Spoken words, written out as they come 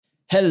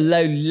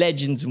Hello,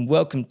 legends, and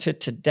welcome to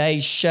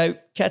today's show.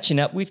 Catching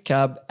Up with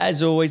Cub,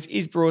 as always,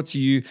 is brought to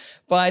you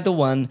by the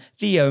one,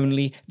 the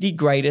only, the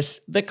greatest,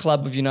 the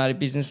Club of United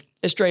Business,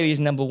 Australia's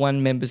 #1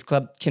 members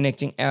club,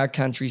 connecting our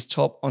country's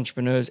top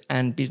entrepreneurs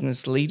and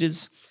business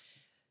leaders.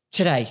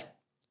 Today,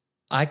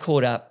 I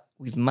caught up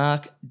with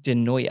Mark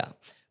Denoyer.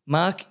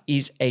 Mark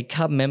is a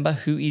Cub member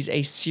who is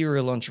a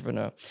serial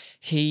entrepreneur.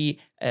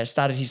 He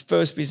started his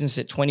first business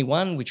at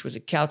 21, which was a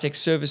Caltex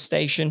service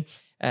station.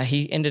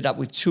 He ended up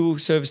with 2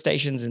 service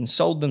stations and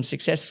sold them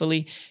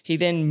successfully. He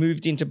then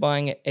moved into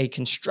buying a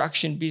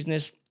construction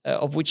business,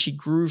 of which he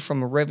grew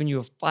from a revenue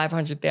of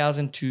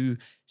 $500,000 to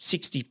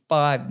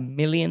 $65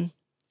 million.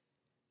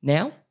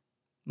 Now,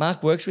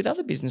 Mark works with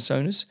other business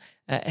owners,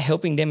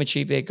 helping them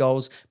achieve their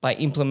goals by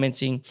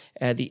implementing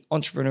the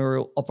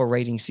Entrepreneurial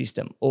Operating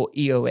System, or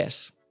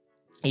EOS.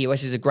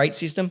 EOS is a great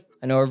system.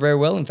 I know it very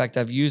well. In fact,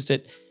 I've used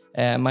it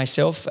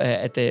myself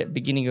at the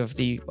beginning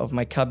of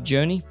my Cub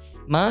journey.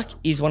 Mark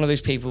is one of those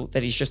people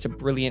that is just a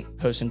brilliant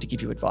person to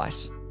give you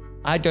advice.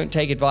 I don't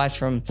take advice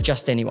from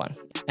just anyone.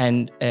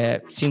 And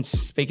since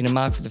speaking to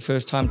Mark for the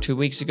first time 2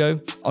 weeks ago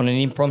on an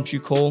impromptu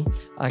call,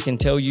 I can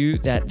tell you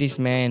that this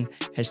man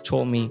has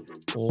taught me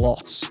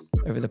lots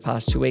over the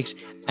past 2 weeks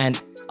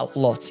and a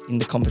lot in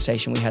the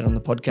conversation we had on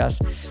the podcast.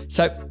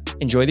 So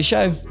enjoy the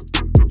show.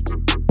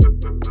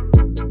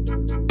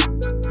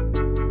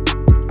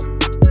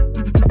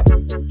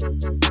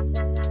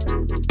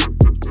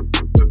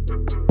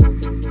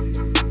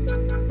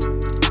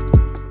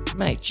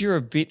 Mate, you're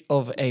a bit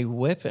of a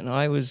weapon.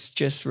 I was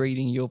just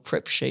reading your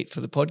prep sheet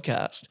for the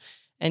podcast,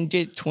 and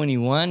at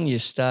 21, you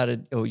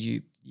started, or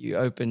you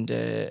opened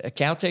a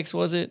Caltex,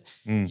 was it?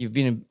 You've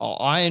been an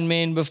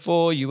Ironman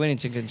before. You went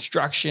into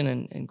construction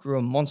and grew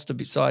a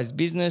monster-sized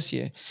business.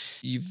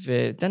 You've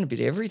done a bit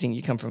of everything.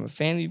 You come from a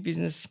family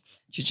business.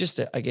 You're just,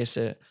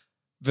 a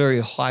very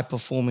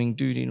high-performing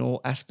dude in all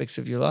aspects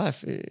of your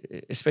life,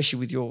 especially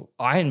with your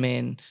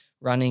Ironman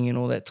running and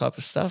all that type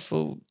of stuff.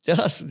 Well,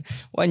 tell us,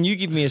 why don't you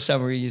give me a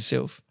summary of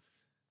yourself?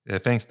 Yeah,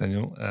 thanks,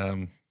 Daniel.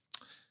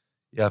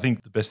 I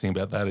think the best thing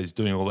about that is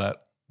doing all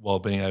that while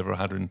being over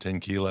 110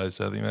 kilos.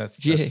 So I think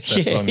that's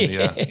not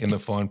in the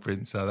fine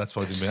print. So that's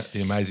probably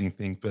the amazing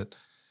thing. But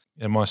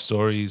my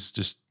story is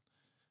just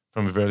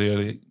from a very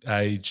early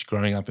age,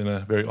 growing up in a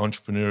very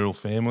entrepreneurial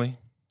family.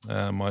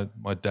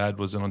 My dad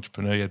was an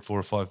entrepreneur. He had 4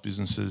 or 5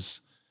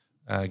 businesses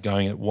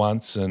going at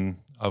once, and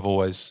I've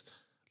always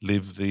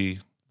lived the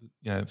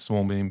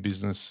small, medium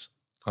business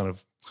kind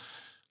of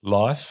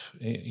life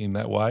in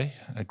that way.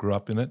 I grew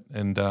up in it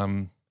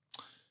and,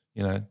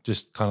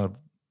 just kind of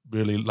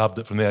really loved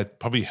it from there. It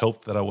probably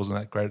helped that I wasn't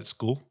that great at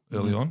school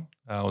early on.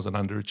 I was an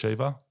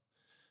underachiever.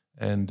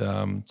 And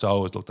so I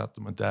always looked up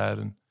to my dad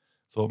and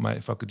thought, mate,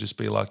 if I could just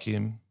be like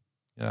him,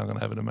 I'm going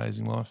to have an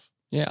amazing life.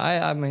 Yeah,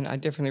 I mean, I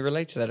definitely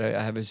relate to that.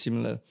 I have a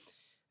similar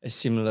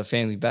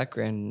family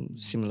background,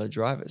 similar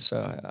drivers.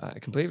 So I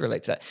completely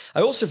relate to that.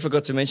 I also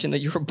forgot to mention that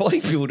you're a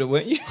bodybuilder,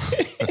 weren't you?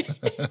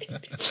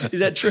 Is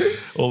that true?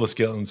 All the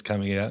skeletons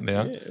coming out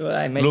now. Yeah,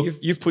 well, hey, mate, look,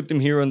 you've put them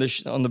here on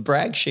the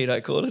brag sheet,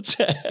 I call it.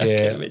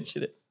 I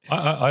mention it.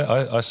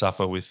 I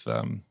suffer with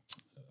I've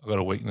got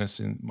a weakness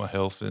in my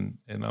health and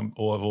I've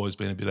always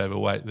been a bit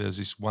overweight. There's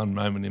this one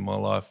moment in my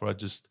life where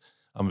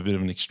I'm a bit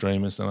of an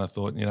extremist, and I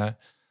thought,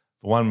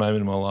 for one moment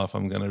in my life,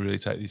 I'm going to really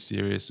take this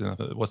serious. And I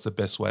thought, what's the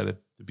best way to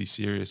be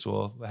serious?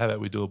 Well, how about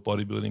we do a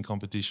bodybuilding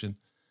competition?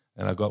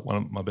 And I got one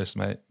of my best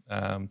mate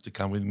to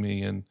come with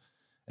me, and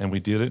we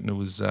did it. And it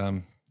was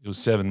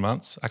 7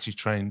 months. I actually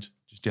trained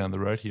just down the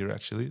road here,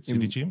 actually, at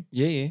City Gym.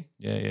 Yeah.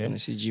 I know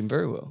City Gym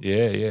very well.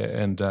 Yeah.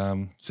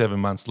 And 7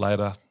 months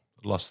later,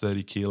 lost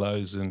 30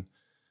 kilos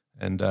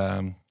and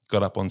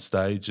got up on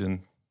stage.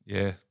 And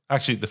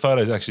actually, the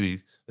photos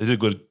they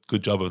did a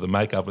good job of the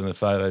makeup in the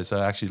photos, so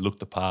I actually looked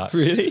the part.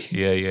 Really?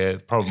 Yeah. The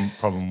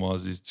problem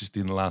was it just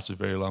didn't last for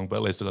very long, but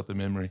at least I got the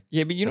memory.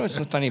 Yeah, but what's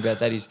funny about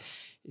that is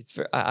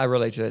I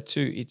relate to that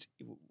too.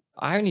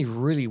 I only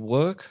really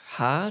work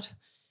hard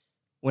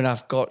when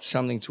I've got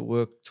something to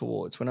work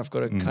towards, when I've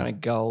got a kind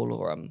of goal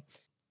or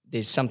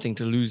there's something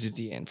to lose at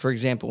the end. For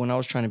example, when I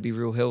was trying to be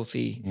real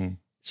healthy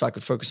so I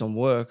could focus on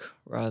work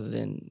rather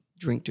than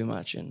drink too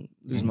much and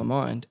lose my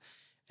mind,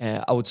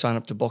 I would sign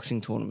up to boxing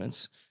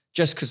tournaments.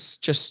 Just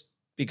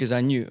because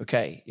I knew,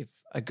 okay, if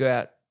I go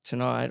out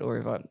tonight or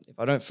if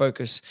I don't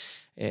focus,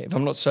 if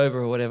I'm not sober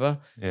or whatever,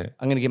 I'm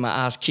going to get my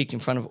ass kicked in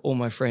front of all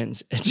my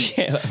friends,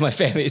 my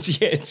family at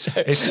the end. So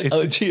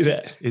I'll do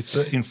that. It's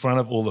the in front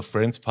of all the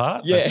friends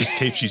part that just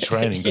keeps you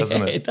training,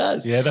 doesn't it? It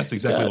does. Yeah, that's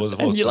exactly what it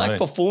was. And you like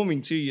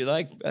performing too. You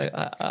like,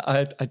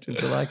 I tend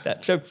to like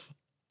that. So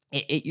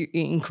you're an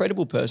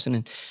incredible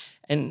person.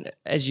 And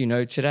as you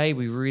know, today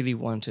we really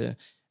want to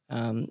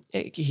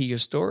hear your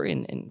story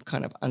and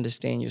kind of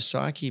understand your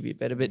psyche a bit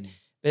better,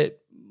 but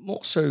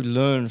more so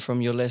learn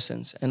from your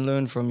lessons and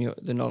learn from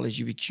the knowledge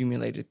you've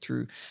accumulated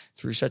through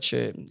such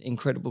an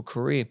incredible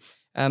career.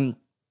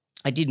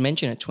 I did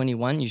mention at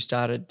 21 you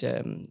started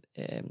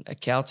a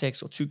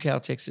Caltex or 2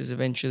 Caltexes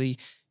eventually.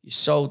 you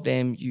sold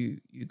them, you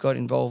got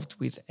involved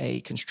with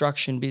a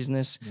construction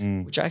business,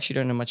 which I actually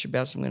don't know much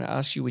about, so I'm going to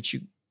ask you, which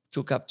you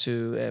took up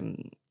to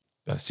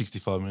about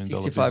 $65 million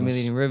 $65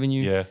 million in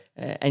revenue. Yeah.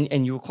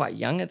 And you were quite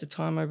young at the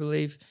time, I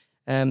believe.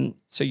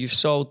 So you've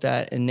sold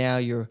that, and now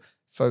you're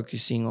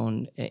focusing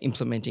on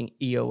implementing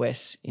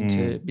EOS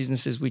into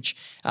businesses, which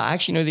I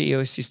actually know the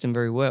EOS system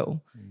very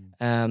well.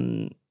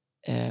 And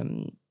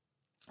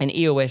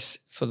EOS,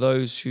 for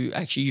those who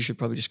actually, you should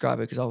probably describe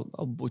it because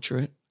I'll butcher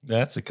it.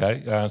 That's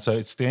okay. So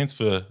it stands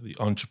for the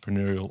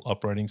Entrepreneurial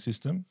Operating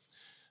System,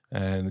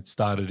 and it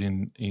started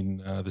in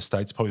the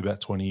States probably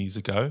about 20 years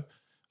ago.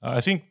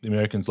 I think the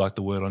Americans like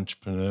the word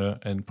entrepreneur,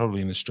 and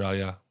probably in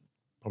Australia,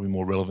 probably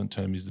more relevant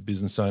term is the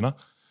business owner.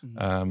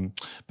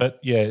 But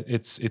yeah,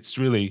 it's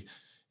really,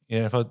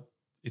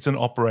 it's an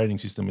operating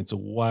system. It's a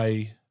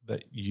way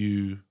that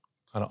you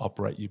kind of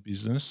operate your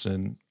business,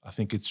 and I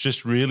think it's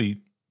just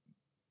really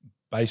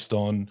based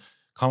on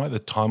kind of like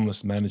the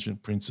timeless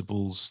management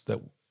principles that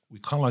we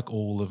kind of like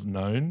all have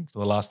known for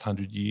the last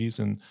 100 years,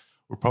 and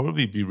will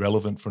probably be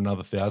relevant for another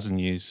 1,000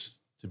 years,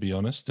 to be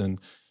honest, and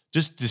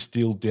just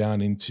distilled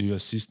down into a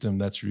system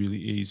that's really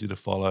easy to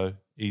follow,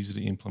 easy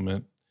to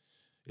implement.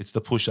 It's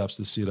the push-ups,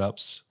 the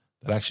sit-ups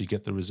that actually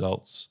get the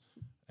results.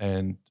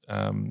 And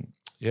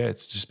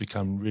it's just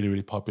become really,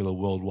 really popular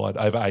worldwide.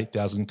 Over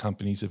 8,000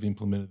 companies have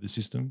implemented the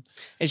system.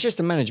 It's just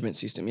a management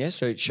system, yeah?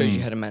 So it shows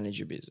you how to manage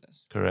your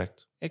business.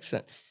 Correct.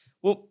 Excellent.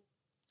 Well,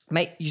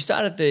 mate, you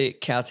started the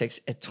Caltex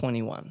at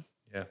 21.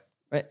 Yeah.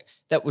 Right?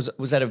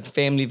 Was that a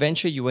family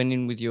venture? You went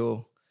in with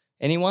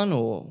anyone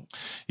or?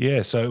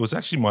 Yeah, so it was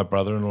actually my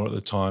brother-in-law at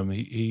the time.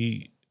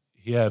 He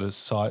had a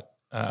site,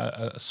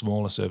 a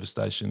smaller service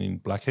station in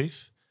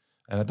Blackheath.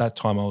 And at that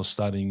time I was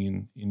studying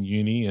in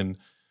uni, and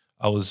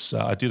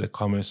I did a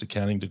commerce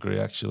accounting degree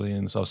actually.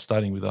 And so I was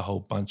studying with a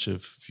whole bunch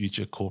of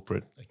future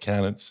corporate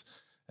accountants.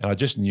 And I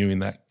just knew in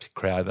that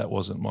crowd, that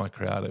wasn't my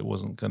crowd. It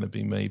wasn't going to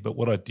be me. But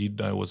what I did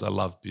know was I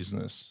loved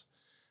business.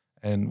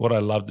 And what I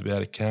loved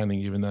about accounting,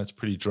 even though it's a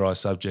pretty dry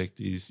subject,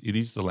 is it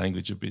is the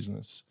language of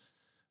business.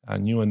 I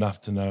knew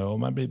enough to know,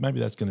 maybe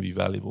that's going to be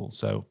valuable.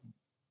 So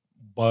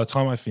by the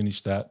time I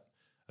finished that,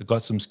 I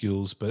got some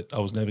skills, but I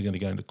was never going to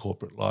go into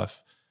corporate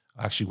life.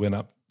 I actually went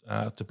up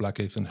to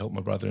Blackheath and helped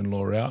my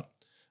brother-in-law out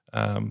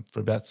for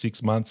about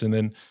 6 months. And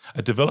then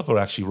a developer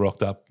actually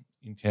rocked up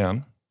in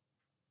town,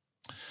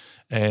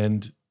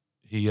 and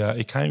he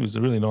came. He was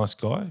a really nice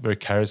guy, very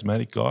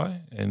charismatic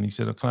guy. And he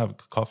said, "Can I have a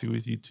coffee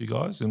with you two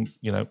guys?" And,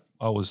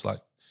 I was like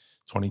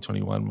 20,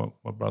 21.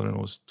 My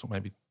brother-in-law was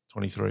maybe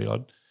 23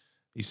 odd.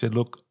 He said,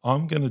 "Look,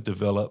 I'm going to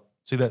develop,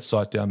 see that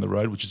site down the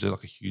road, which is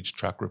like a huge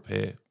truck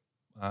repair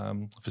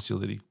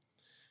facility.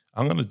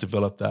 I'm going to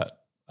develop that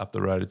up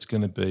the road. It's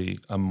going to be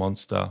a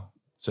monster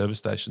service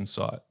station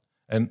site."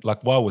 And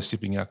like while we're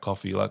sipping our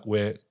coffee, like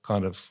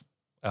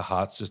our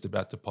heart's just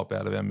about to pop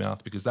out of our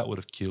mouth, because that would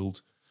have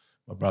killed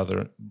my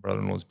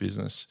brother-in-law's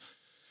business.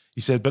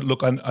 He said, "But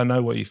look, I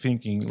know what you're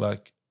thinking.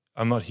 Like,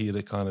 I'm not here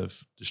to kind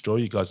of destroy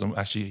you guys. I'm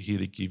actually here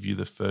to give you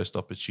the first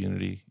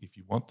opportunity if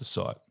you want the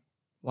site."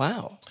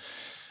 Wow.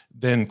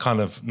 Then kind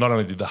of not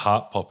only did the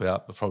heart pop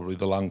out, but probably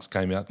the lungs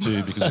came out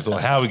too, because we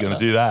thought, how are we going to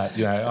do that?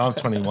 I'm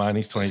 21,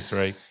 he's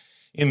 23.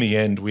 In the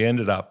end, we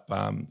ended up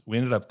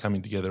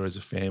coming together as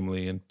a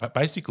family, and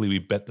basically we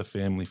bet the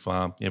family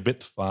farm,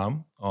 bet the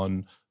farm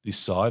on this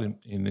site,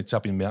 and it's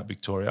up in Mount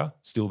Victoria,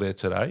 still there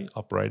today,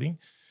 operating.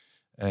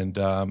 And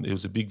it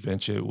was a big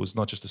venture. It was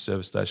not just a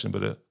service station,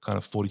 but a kind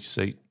of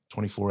 40-seat,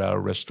 24-hour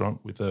restaurant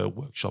with a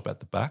workshop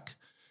at the back.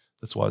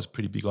 That's why it's a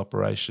pretty big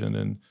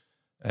operation,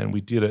 and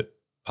we did it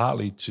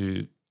partly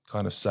to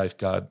kind of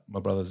safeguard my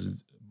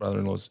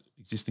brother-in-law's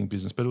existing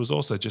business, but it was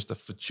also just a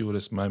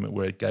fortuitous moment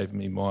where it gave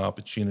me my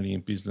opportunity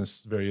in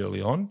business very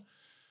early on,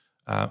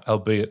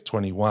 albeit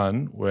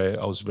 21,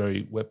 where I was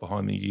very wet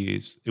behind the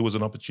ears. It was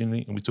an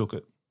opportunity and we took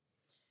it.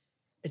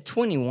 At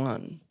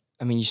 21,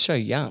 I mean, you're so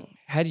young.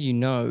 How do you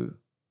know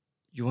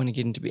you want to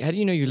get into how do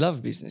you know you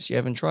love business? You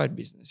haven't tried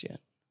business yet.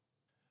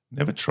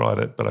 Never tried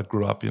it, but I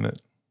grew up in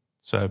it.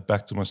 So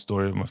back to my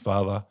story of my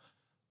father,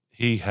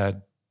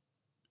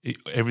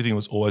 everything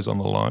was always on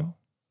the line.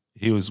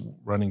 He was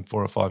running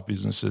 4 or 5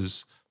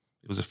 businesses.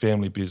 It was a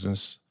family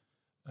business.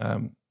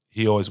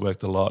 He always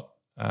worked a lot.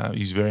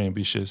 He's very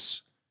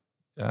ambitious,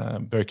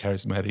 very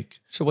charismatic.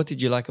 So what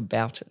did you like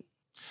about it?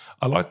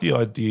 I liked the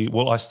idea.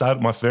 Well,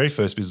 my very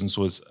first business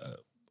was,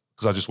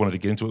 because I just wanted to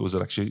get into it, was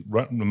actually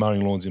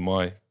mowing lawns in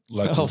my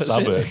local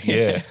suburb.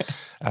 Yeah.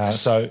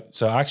 So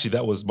actually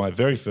that was my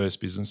very first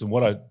business. And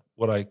what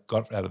I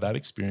got out of that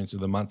experience in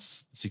the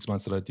 6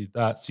 months that I did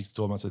that, 6 to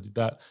 12 months I did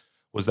that,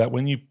 was that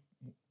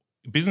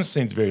business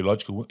seems very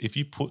logical. If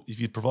you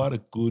provide a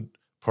good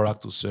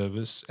product or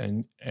service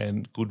and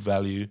good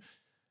value,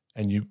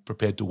 and you're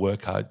prepared to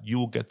work hard, you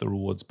will get the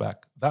rewards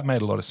back. That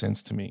made a lot of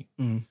sense to me.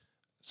 Mm.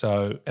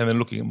 So, and then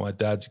looking at my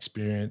dad's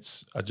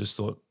experience, I just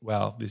thought,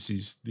 wow, this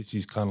is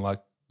kind of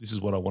like, this is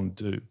what I want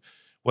to do.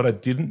 What I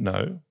didn't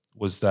know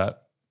was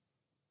that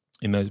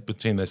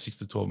between those 6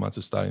 to 12 months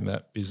of starting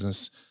that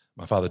business,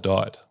 my father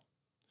died.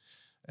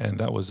 And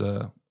that was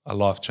a a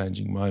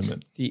life-changing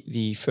moment.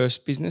 The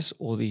first business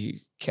or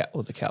the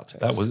Caltex?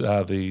 That was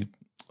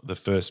the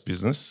first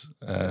business,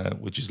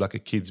 which is like a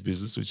kid's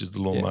business, which is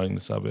the lawn mowing in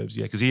the suburbs.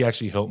 Yeah, because he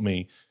actually helped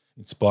me,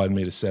 inspired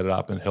me to set it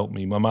up and helped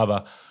me. My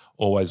mother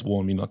always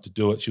warned me not to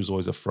do it. She was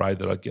always afraid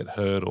that I'd get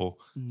hurt or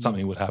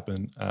something would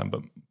happen.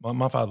 But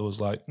my father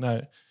was like,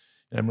 no,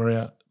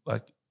 Maria,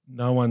 like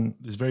no one,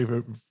 there's very,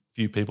 very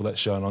few people that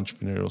show an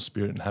entrepreneurial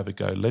spirit and have a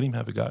go. Let him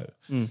have a go.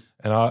 And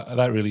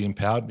that really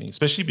empowered me,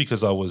 especially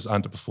because I was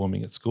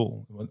underperforming at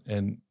school.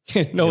 And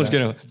no one's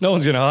gonna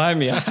hire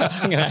me.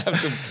 I'm gonna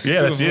have to.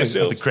 Yeah, that's it. I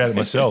have to create it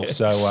myself.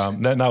 So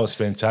that was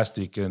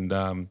fantastic, and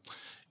and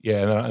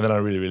then I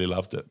really, really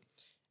loved it.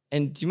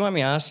 And do you mind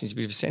me asking? It's a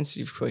bit of a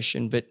sensitive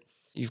question, but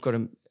you've got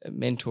a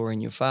mentor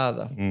in your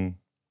father,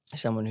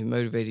 someone who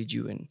motivated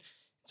you and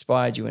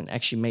inspired you and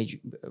actually made you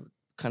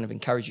kind of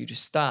encourage you to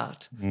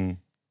start.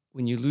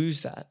 When you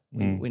lose that,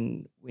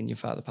 when your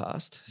father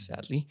passed,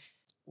 sadly,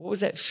 what was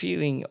that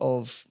feeling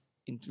of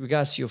in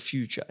regards to your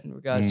future, in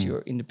regards to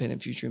your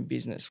independent future in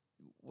business?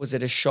 Was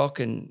it a shock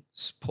and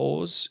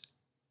pause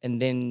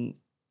and then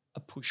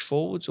a push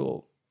forwards?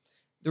 Or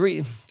the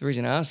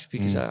reason I ask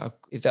is because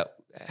if that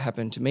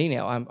happened to me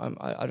now,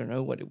 I don't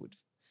know what it would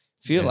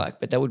feel like,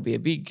 but that would be a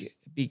big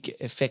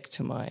effect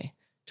to my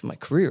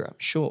career, I'm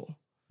sure.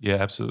 Yeah,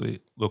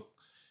 absolutely. Look,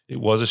 it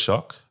was a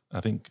shock.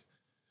 I think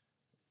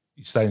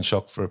you stay in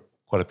shock for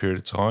quite a period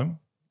of time.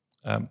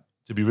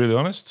 To be really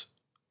honest,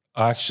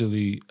 I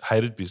actually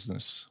hated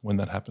business when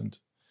that happened.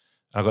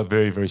 I got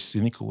very, very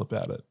cynical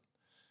about it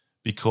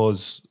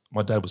because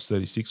my dad was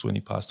 36 when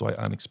he passed away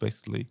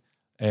unexpectedly.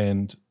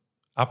 And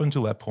up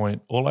until that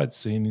point, all I'd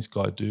seen this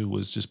guy do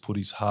was just put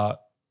his heart,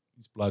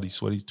 his blood, his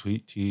sweaty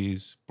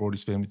tears, brought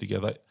his family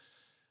together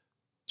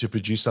to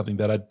produce something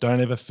that I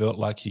don't ever felt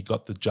like he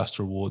got the just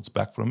rewards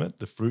back from it.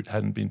 The fruit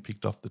hadn't been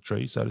picked off the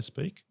tree, so to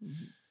speak.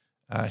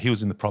 He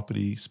was in the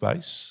property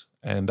space,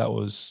 and that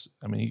was,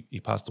 he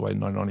passed away in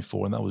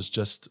 1994, and that was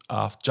just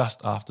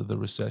after the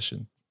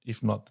recession,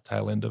 if not the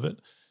tail end of it.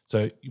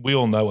 So we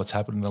all know what's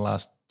happened in the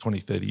last 20,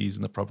 30 years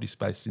in the property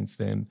space since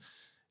then.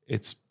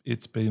 It's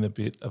been a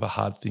bit of a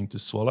hard thing to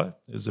swallow.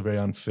 It was a very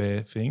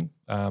unfair thing.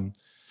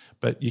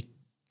 But you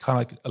kind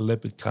of like a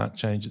leopard can't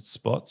change its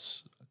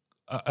spots.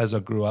 As I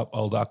grew up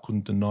older, I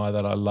couldn't deny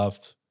that I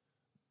loved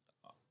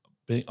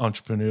being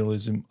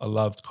entrepreneurialism. I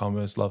loved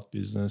commerce, loved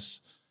business.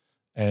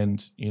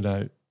 And,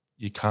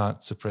 you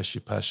can't suppress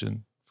your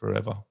passion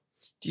forever.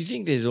 Do you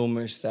think there's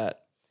almost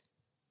that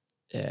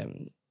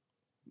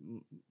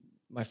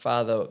my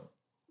father,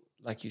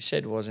 like you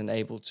said, wasn't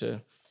able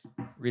to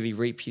really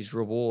reap his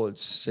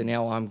rewards, so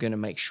now I'm going to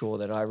make sure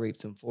that I reap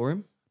them for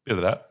him? Bit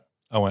of that,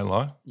 I won't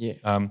lie. Yeah.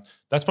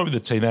 That's probably the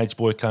teenage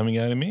boy coming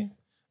out of me,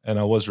 and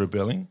I was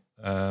rebelling,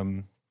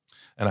 and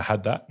I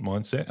had that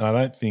mindset, and I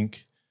don't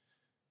think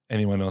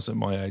anyone else at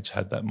my age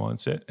had that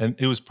mindset. And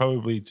it was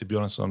probably, to be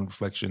honest, on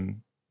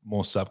reflection,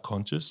 more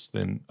subconscious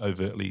than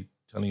overtly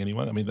telling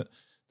anyone. To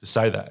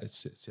say that, it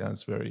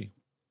sounds very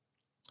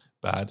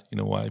bad in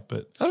a way,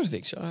 but I don't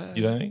think so.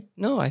 You don't think?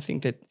 No, I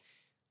think that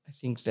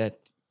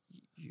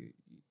you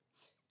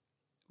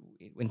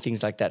when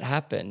things like that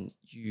happen,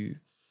 it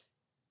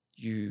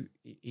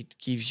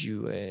gives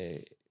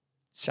you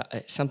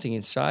something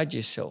inside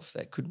yourself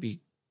that could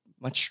be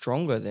much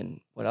stronger than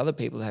what other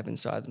people have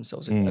inside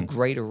themselves, a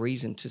greater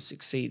reason to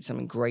succeed,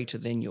 something greater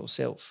than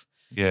yourself.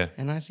 Yeah.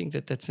 And I think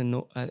that that's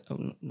not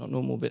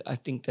normal, but I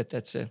think that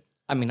that's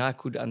I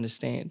could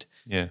understand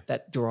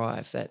that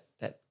drive, that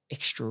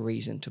extra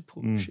reason to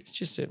push. It's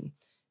just a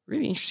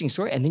really interesting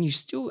story. And then you're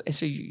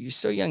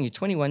so young, you're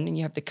 21, then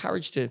you have the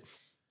courage to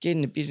get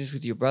into business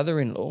with your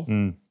brother-in-law.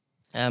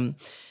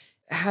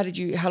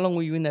 How long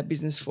were you in that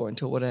business for?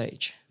 Until what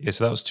age? Yeah,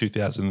 so that was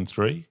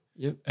 2003.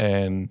 Yep.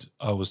 And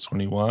I was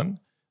 21.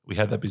 We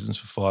had that business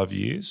for 5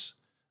 years,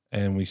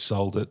 and we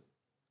sold it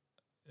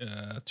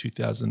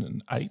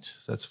 2008.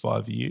 So that's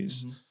 5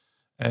 years.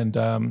 And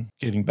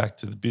getting back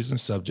to the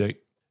business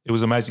subject, it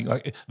was amazing.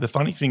 Like, the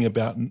funny thing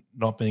about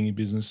not being in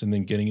business and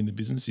then getting into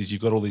business is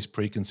you've got all these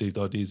preconceived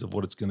ideas of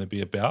what it's going to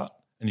be about,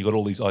 and you've got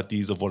all these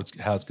ideas of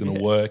how it's going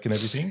to work and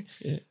everything.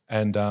 Yeah.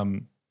 And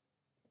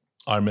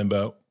I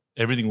remember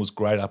everything was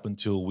great up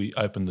until we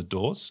opened the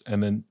doors,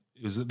 and then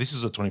this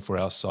is a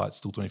 24-hour site,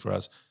 still 24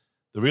 hours.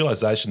 The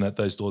realization that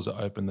those doors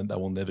are open and they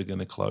were never going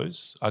to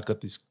close, I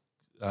got this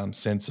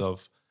sense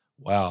of,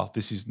 wow,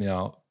 this is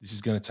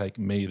going to take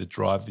me to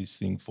drive this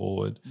thing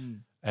forward.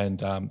 And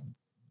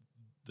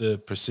the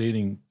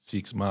preceding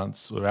 6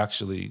 months were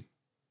actually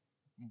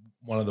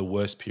one of the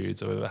worst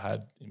periods I've ever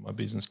had in my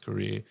business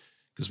career,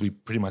 because we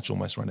pretty much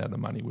almost ran out of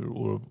money. We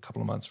were a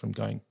couple of months from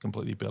going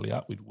completely belly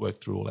up. We'd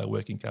worked through all our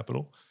working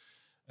capital.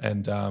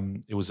 And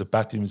it was a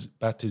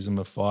baptism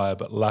of fire,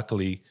 but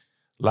luckily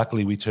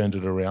we turned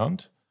it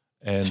around.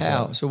 And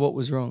how? So what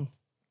was wrong?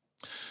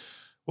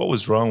 What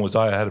was wrong was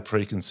I had a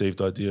preconceived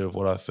idea of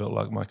what I felt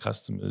like my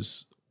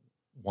customers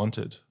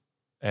wanted.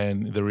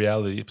 And the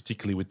reality,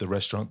 particularly with the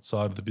restaurant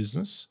side of the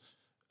business,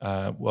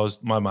 was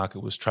my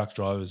market was truck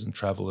drivers and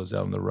travellers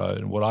out on the road.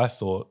 And what I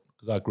thought,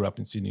 because I grew up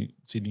in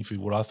Sydney food,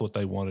 what I thought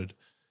they wanted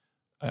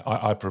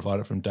I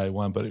provided from day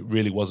one, but it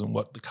really wasn't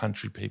what the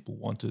country people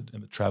wanted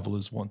and the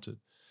travellers wanted.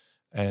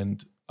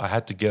 And I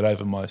had to get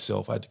over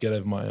myself. I had to get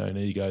over my own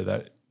ego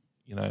that,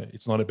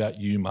 it's not about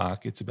you,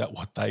 Mark. It's about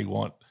what they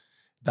want.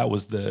 That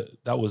was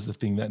the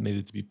thing that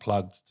needed to be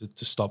plugged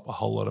to stop a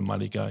whole lot of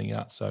money going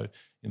out. So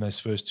in those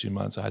first 2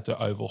 months, I had to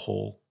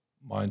overhaul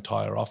my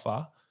entire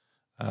offer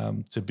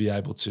to be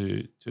able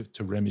to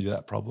remedy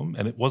that problem.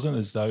 And it wasn't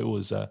as though it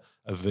was a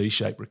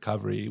V-shaped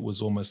recovery. It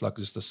was almost like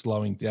just a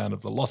slowing down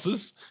of the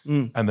losses,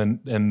 and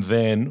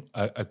then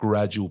a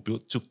gradual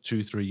build. Took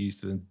 2-3 years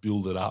to then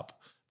build it up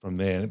from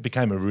there, and it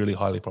became a really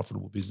highly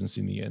profitable business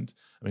in the end.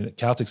 I mean,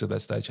 Caltex at that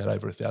stage had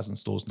over 1,000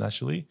 stores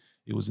nationally.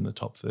 It was in the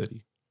top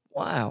 30.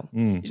 Wow.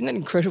 Isn't that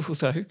incredible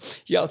though?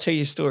 Yeah, I'll tell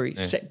you a story.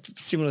 Yeah.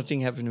 Similar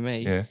thing happened to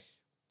me. Yeah.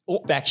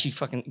 Or actually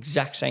fucking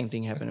exact same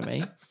thing happened to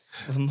me.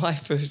 My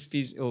first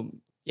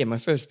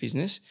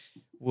business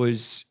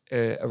was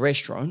a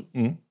restaurant.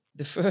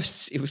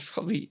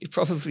 It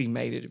probably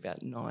made it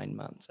about 9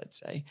 months, I'd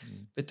say.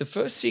 But the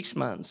first 6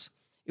 months,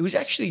 it was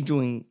actually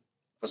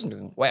wasn't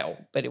doing well,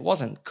 but it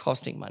wasn't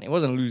costing money. It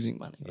wasn't losing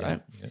money,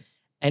 right? Yeah.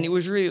 And it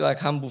was really like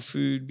humble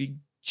food, big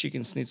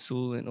chicken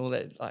schnitzel and all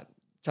that like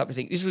type of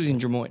thing. This was in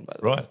Drummoyne, by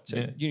the way. Right.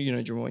 So you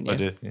know Drummoyne, yeah? I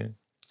do, yeah.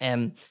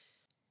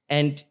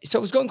 And so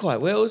it was going quite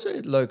well. It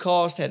was low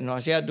cost, had a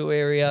nice outdoor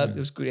area. There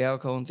was good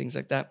alcohol and things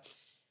like that.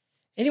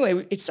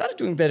 Anyway, it started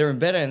doing better and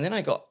better. And then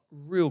I got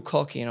real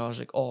cocky and I was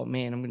like, oh,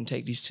 man, I'm going to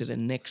take this to the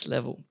next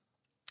level.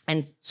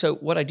 And so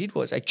what I did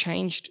was I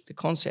changed the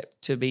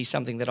concept to be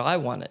something that I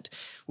wanted,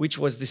 which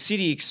was the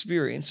city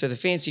experience, so the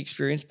fancy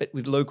experience, but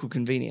with local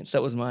convenience.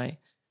 That was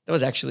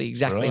actually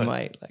exactly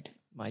my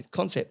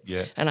concept.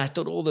 Yeah. And I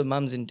thought all the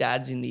mums and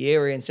dads in the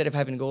area, instead of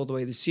having to go all the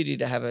way to the city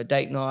to have a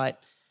date night,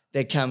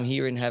 they'd come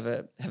here and have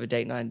a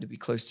date night and to be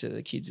close to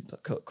the kids and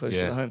close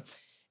to the home.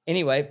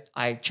 Anyway,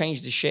 I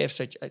changed the chef,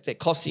 so the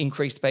cost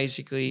increased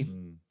basically.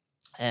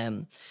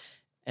 The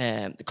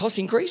cost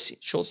increase,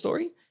 short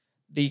story.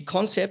 The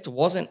concept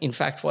wasn't, in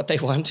fact, what they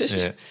wanted.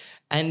 Yeah.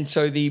 And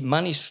so the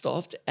money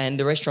stopped and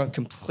the restaurant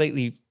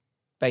completely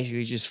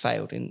basically just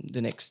failed in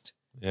the next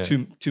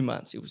 2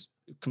 months. It was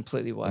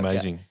completely wiped out.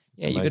 Amazing.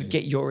 Yeah, you've got to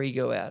get your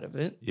ego out of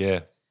it.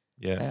 Yeah,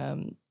 yeah.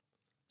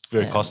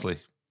 Very costly.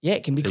 Yeah,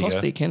 it can be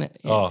costly, can it?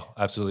 Yeah. Oh,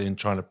 absolutely. And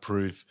trying to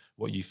prove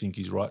what you think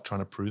is right,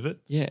 trying to prove it.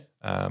 Yeah.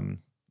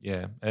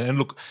 Yeah. And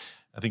look,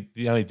 I think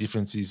the only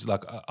difference is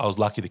like I was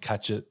lucky to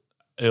catch it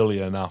early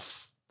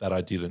enough that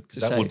I didn't,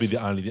 because that would be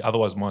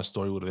otherwise my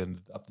story would have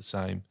ended up the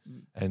same.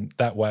 And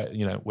that way,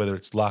 whether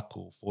it's luck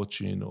or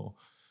fortune or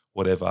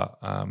whatever,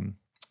 I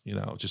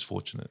was just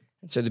fortunate.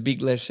 And so the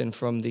big lesson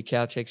from the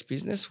Caltex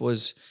business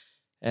was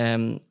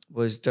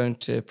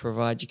don't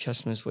provide your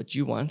customers what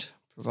you want,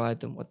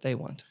 provide them what they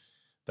want.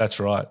 That's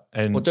right.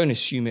 And don't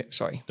assume it.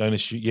 Sorry. Don't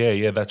assume.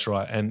 Yeah, that's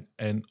right.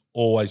 And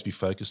always be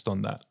focused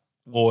on that.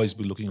 Always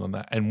be looking on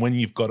that. And when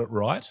you've got it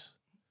right,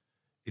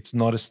 it's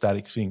not a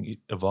static thing. It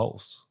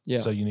evolves. Yeah.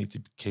 So you need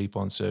to keep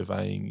on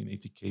surveying. You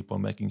need to keep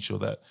on making sure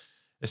that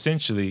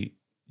essentially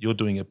you're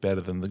doing it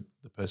better than the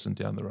person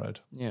down the road.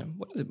 Yeah.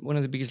 One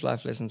of the biggest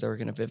life lessons I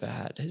reckon I've ever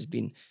had has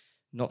been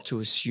not to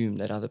assume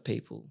that other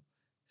people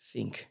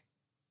think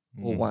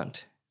or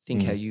want.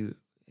 Think how you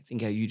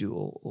do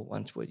or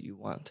want what you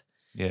want.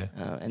 Yeah.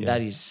 And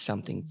that is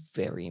something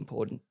very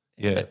important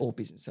that all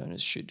business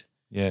owners should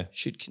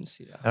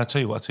consider. And I'll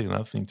tell you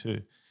another thing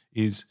too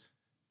is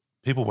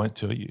people won't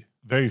tell you.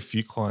 Very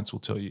few clients will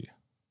tell you.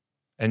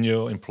 And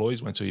your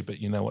employees won't tell you, but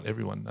you know what?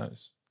 Everyone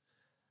knows.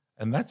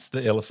 And that's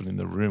the elephant in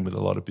the room with a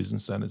lot of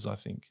business owners, I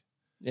think.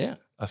 Yeah.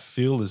 I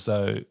feel as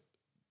though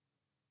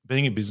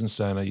being a business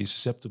owner, you're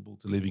susceptible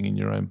to living in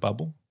your own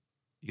bubble.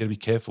 You got to be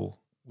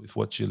careful with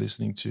what you're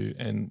listening to,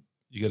 and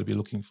you got to be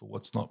looking for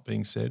what's not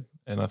being said.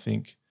 And I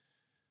think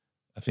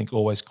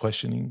always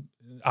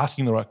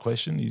asking the right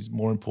question is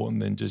more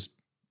important than just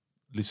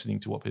listening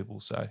to what people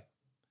say.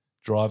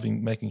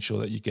 Making sure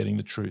that you're getting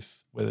the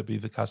truth, whether it be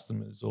the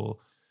customers or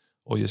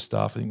your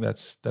staff. I think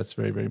that's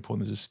very, very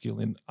important. There's a skill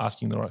in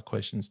asking the right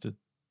questions to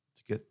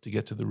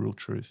get to the real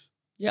truth.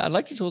 Yeah, I'd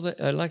like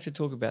to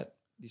talk about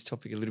this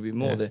topic a little bit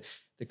more.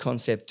 The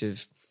concept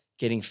of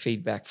getting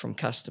feedback from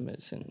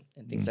customers and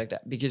things like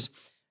that. Because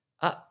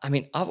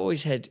I've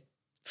always had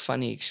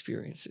funny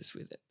experiences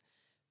with it.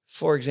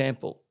 For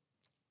example,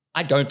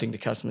 I don't think the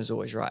customer's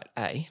always right.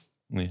 I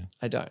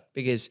don't,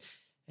 because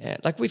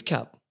like with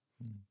Cub.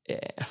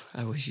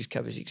 I always use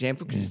Cub as an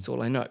example because it's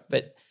all I know.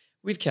 But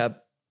with Cub,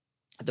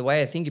 the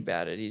way I think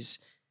about it is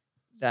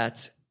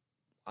that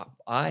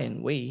I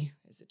and we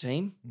as a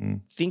team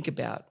think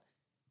about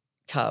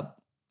Cub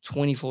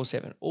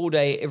 24/7. All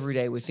day, every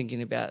day, we're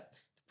thinking about the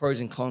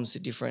pros and cons to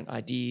different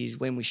ideas,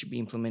 when we should be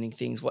implementing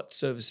things, what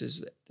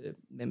services that the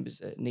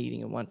members are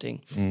needing and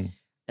wanting,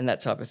 and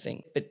that type of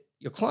thing. But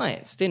your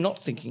clients, they're not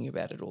thinking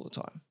about it all the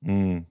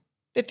time.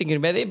 They're thinking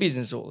about their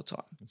business all the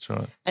time. That's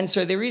right. And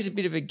so there is a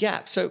bit of a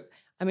gap. So,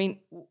 I mean,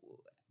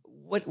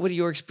 what are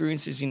your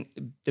experiences in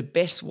the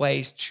best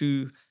ways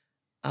to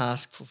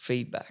ask for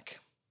feedback?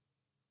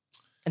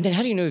 And then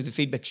how do you know if the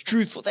feedback's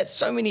truthful? There's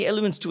so many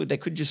elements to it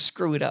that could just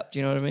screw it up. Do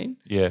you know what I mean?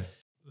 Yeah.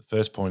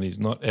 first point is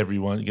not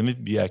everyone, you're going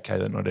to be okay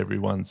that not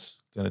everyone's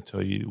going to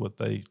tell you what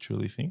they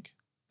truly think.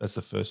 That's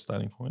the first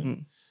starting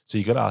point. So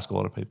you got to ask a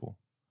lot of people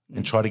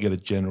and try to get a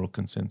general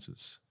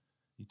consensus.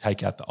 You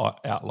take out the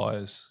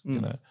outliers,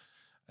 you know,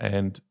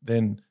 and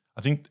then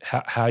I think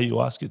how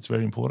you ask it's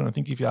very important. I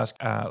think if you ask,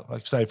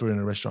 like say if we're in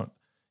a restaurant,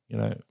 you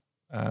know,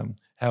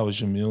 how was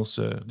your meal,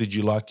 sir? Did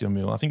you like your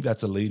meal? I think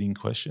that's a leading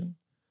question.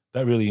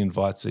 That really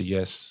invites a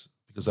yes,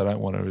 because I don't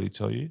want to really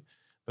tell you.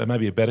 But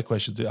maybe a better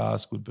question to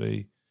ask would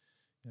be,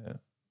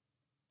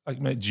 like,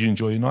 mate, did you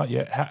enjoy your night?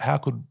 Yeah. How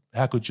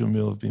could your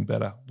meal have been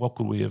better? What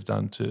could we have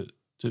done to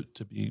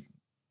be,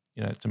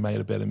 you know, to make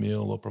it a better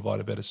meal or provide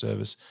a better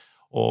service?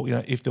 Or, you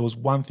know, if there was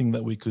one thing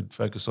that we could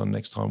focus on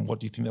next time, what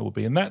do you think that would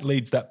be? And that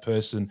leads that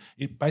person,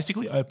 it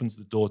basically opens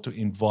the door to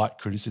invite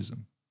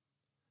criticism.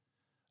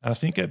 And I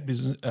think at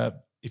business,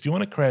 if you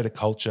want to create a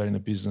culture in a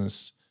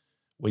business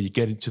where you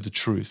get into the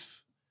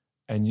truth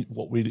and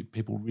what really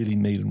people really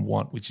need and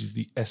want, which is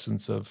the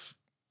essence of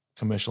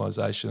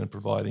commercialization and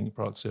providing a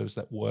product service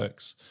that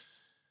works,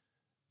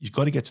 you've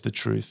got to get to the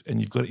truth and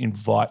you've got to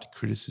invite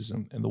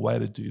criticism. And the way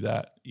to do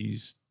that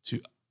is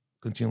to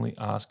continually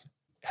ask,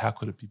 how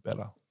could it be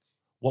better?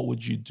 What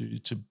would you do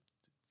to,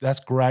 that's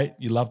great,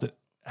 you loved it,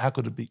 how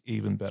could it be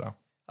even better?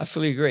 I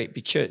fully agree,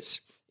 because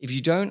if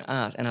you don't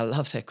ask, and I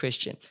love that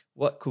question,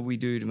 what could we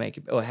do to make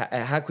it, or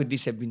how could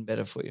this have been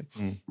better for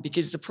you?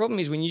 Because the problem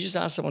is when you just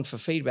ask someone for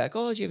feedback,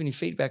 oh, do you have any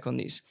feedback on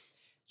this?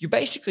 You're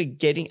basically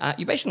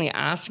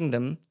asking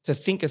them to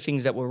think of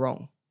things that were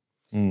wrong.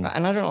 Right?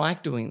 And I don't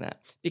like doing that,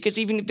 because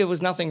even if there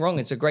was nothing wrong,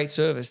 it's a great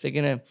service. They're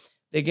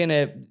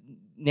gonna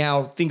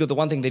now think of the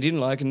one thing they didn't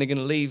like, and they're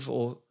gonna leave,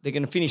 or they're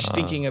gonna finish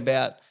thinking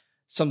about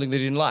something they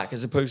didn't like,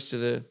 as opposed to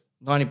the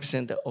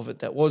 90% of it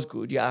that was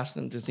good. You ask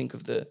them to think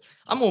of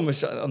I'm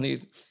almost on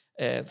the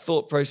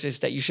thought process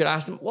that you should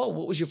ask them, well,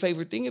 what was your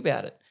favorite thing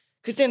about it?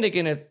 Because then they're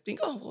going to think,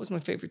 oh, what was my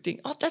favorite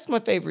thing? Oh, that's my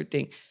favorite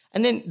thing.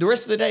 And then the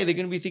rest of the day, they're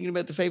going to be thinking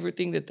about the favorite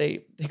thing that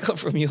they got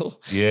from your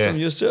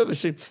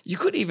service. So you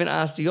could even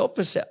ask the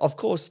opposite. Of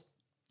course,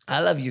 I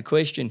love your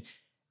question,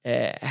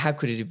 how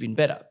could it have been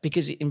better?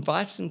 Because it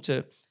invites them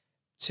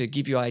to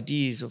give you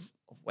ideas of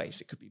ways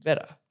it could be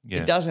better.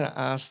 It doesn't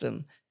ask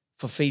them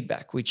for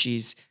feedback, which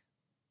is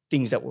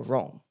things that were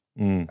wrong,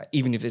 right?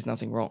 Even if there's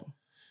nothing wrong.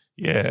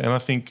 Yeah, and I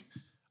think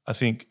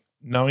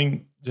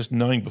knowing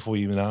before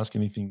you even ask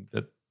anything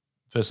that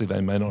firstly they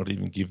may not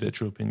even give their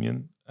true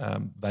opinion,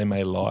 they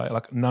may lie.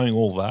 Like knowing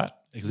all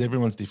that, because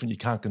everyone's different, you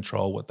can't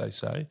control what they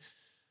say.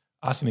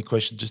 Asking the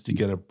question just to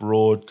get a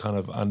broad kind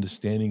of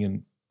understanding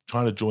and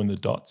trying to join the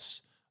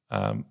dots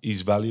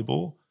is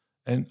valuable.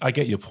 And I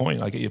get your point.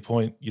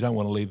 You don't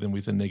want to leave them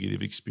with a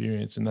negative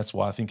experience, and that's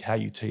why I think how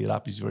you tee it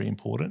up is very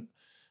important.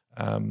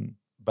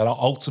 But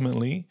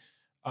ultimately,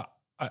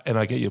 and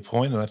I get your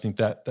point, and I think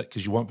that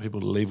because you want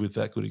people to leave with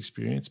that good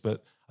experience,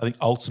 but I think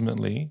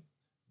ultimately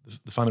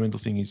the fundamental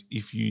thing is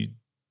if you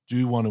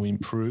do want to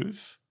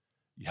improve,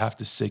 you have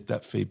to seek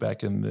that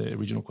feedback. And the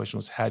original question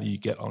was, how do you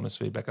get honest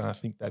feedback? And I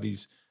think that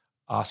is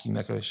asking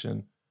that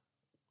question,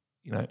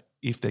 you know,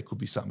 if there could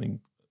be something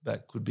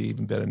that could be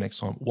even better next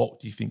time, what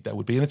do you think that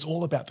would be? And it's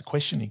all about the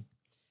questioning.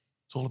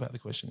 It's all about the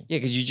questioning. Yeah,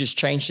 because you just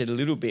changed it a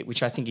little bit,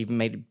 which I think even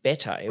made it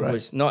better. It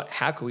was not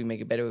how could we make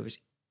it better? It was,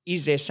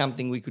 is there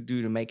something we could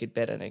do to make it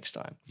better next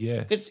time? Yeah.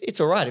 Because it's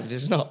all right if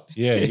there's not.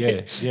 Yeah.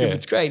 If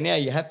it's great now,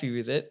 you're happy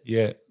with it.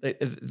 Yeah.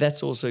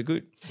 That's also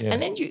good. Yeah.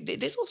 And then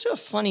there's also a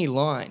funny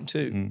line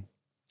too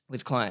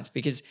with clients,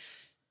 because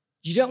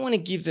you don't want to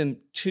give them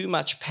too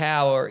much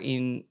power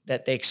in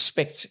that they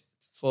expect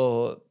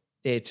for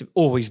there to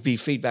always be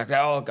feedback.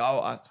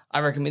 I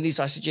recommend this,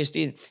 I suggest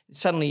it.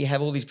 Suddenly you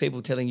have all these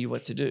people telling you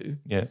what to do.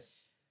 Yeah.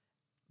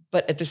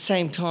 But at the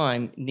same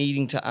time,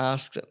 needing to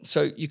ask them.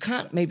 So you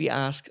can't maybe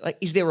ask, like,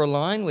 is there a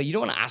line where you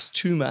don't want to ask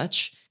too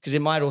much, because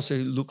it might also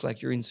look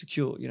like you're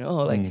insecure, you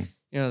know, you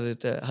know,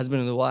 the husband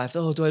and the wife,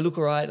 oh, do I look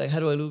all right? Like, how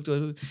do I look?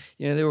 You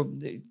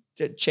know,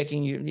 they're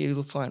checking you. You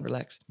look fine,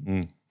 relax.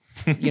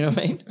 You know what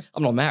I mean?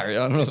 I'm not married. I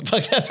don't know what the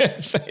fuck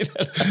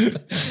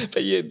that.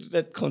 But yeah,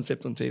 that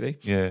concept on TV.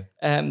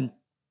 Yeah.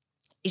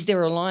 Is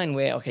there a line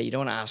where, okay, you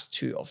don't want to ask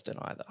too often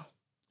either?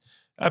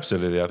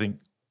 Absolutely. I think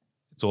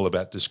it's all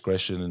about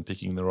discretion and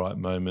picking the right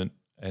moment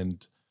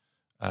and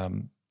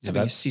having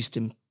a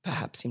system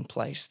perhaps in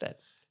place that.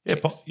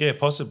 Yeah,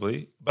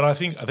 possibly. But I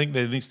think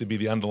there needs to be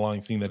the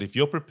underlying thing that if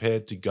you're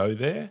prepared to go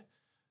there,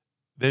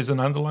 there's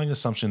an underlying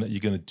assumption that you're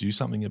going to do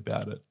something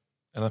about it.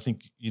 And I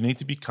think you need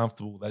to be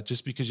comfortable that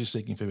just because you're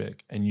seeking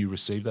feedback and you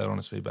receive that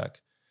honest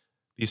feedback,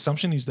 the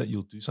assumption is that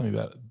you'll do something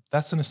about it.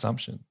 That's an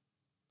assumption.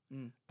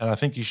 And I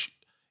think if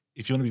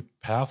you want to be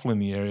powerful in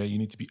the area, you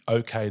need to be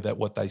okay that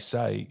what they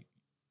say,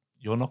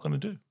 you're not going to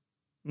do.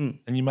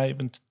 And you may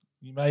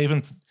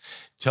even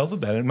tell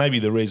them that, and it may be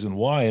the reason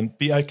why, and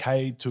be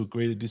okay to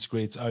agree to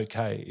disagree. It's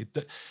okay.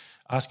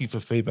 Asking for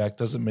feedback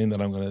doesn't mean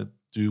that I'm going to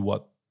do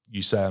what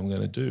you say I'm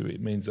going to do.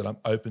 It means that I'm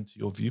open to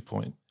your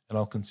viewpoint and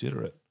I'll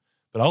consider it.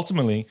 But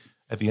ultimately,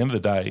 at the end of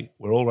the day,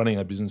 we're all running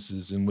our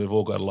businesses and we've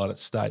all got a lot at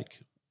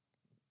stake.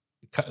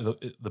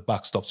 The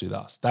buck stops with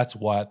us. That's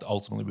why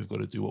ultimately we've got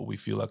to do what we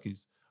feel like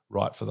is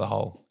right for the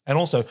whole. And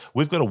also,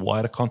 we've got a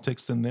wider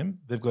context than them.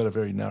 They've got a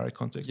very narrow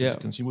context as a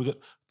consumer.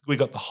 We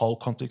got the whole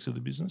context of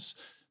the business.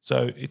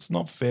 So it's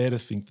not fair to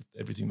think that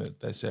everything that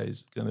they say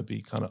is going to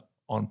be kind of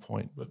on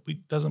point. But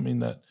it doesn't mean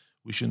that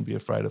we shouldn't be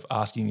afraid of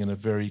asking in a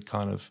very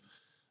kind of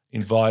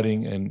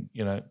inviting and,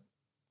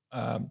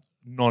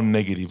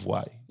 non-negative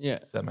way. Yeah.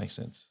 If that makes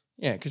sense.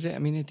 Yeah, because, I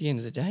mean, at the end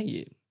of the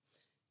day,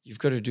 you've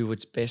got to do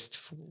what's best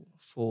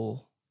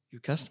for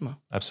your customer.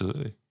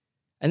 Absolutely.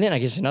 And then I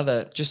guess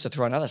just to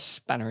throw another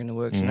spanner in the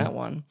works in that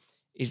one,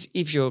 is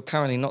if you're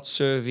currently not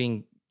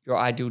serving your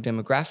ideal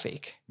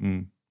demographic,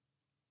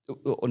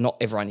 or not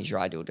everyone is your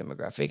ideal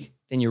demographic,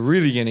 then you're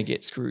really going to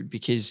get screwed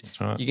because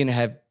you're going to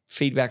have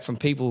feedback from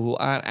people who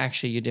aren't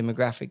actually your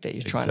demographic that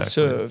you're trying to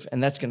serve,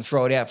 and that's going to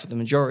throw it out for the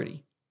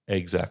majority.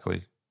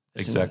 Exactly.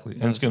 And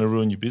it's going to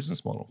ruin your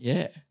business model.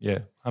 Yeah. Yeah,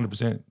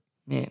 100%.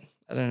 Man,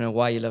 I don't know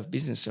why you love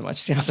business so much.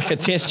 Sounds like a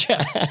teacher.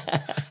 I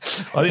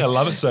think I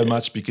love it so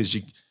much because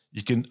you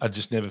can. I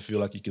just never feel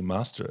like you can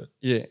master it.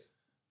 Yeah.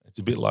 It's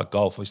a bit like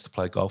golf. I used to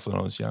play golf when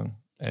I was young,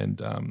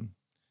 and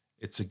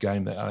it's a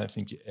game that I don't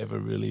think you ever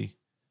really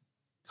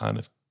kind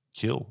of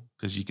kill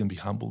because you can be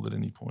humbled at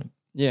any point.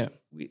 Yeah.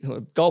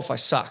 Golf, I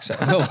suck. So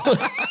I'm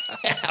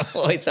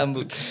always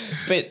humbled.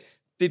 But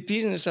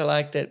business, I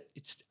like that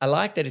it's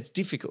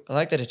difficult. I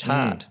like that it's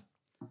hard.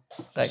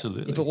 It's like,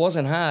 absolutely. If it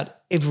wasn't hard,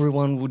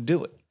 everyone would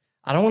do it.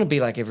 I don't want to be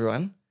like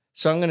everyone.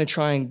 So I'm going to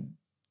try and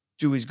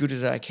do as good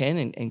as I can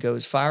and go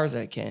as far as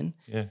I can.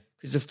 Yeah.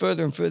 Because the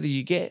further and further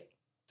you get,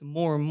 the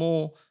more and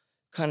more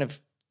kind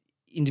of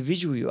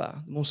individual you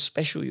are, the more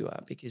special you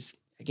are. Because,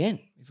 again,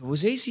 if it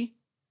was easy,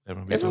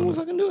 everyone would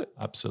fucking do it.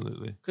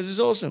 Absolutely. Because it's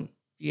awesome.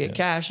 You get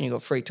cash and you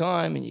got free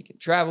time and you can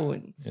travel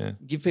and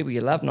give people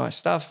you love nice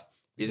stuff.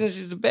 Business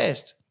is the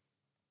best.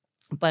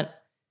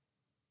 But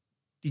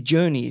the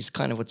journey is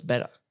kind of what's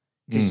better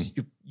because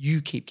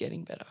you keep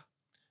getting better.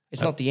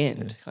 It's not the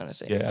end kind of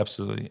thing. Yeah,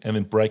 absolutely. And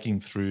then breaking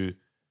through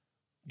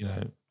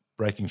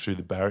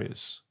the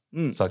barriers.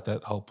 It's like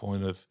that whole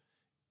point of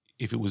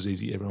if it was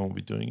easy, everyone would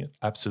be doing it.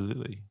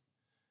 Absolutely.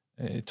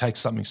 It takes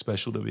something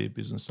special to be a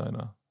business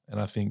owner. And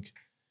I think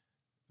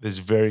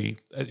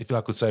if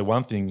I could say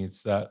one thing,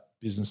 it's that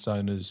business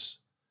owners,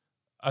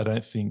 I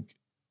think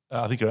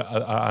are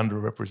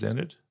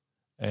underrepresented,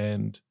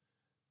 and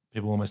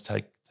people almost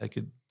take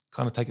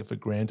it for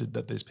granted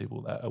that there's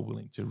people that are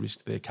willing to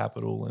risk their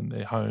capital and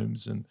their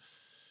homes and,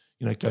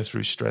 go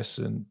through stress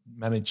and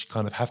manage,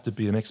 kind of have to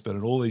be an expert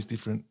at all these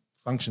different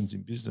functions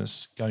in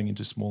business going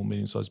into small,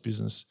 medium-sized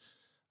business.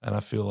 And I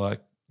feel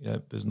like,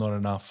 there's not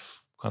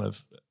enough kind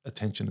of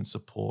attention and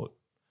support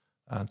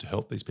to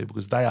help these people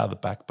because they are the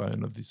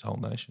backbone of this whole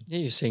nation. Yeah,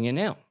 you're seeing it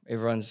now.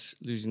 Everyone's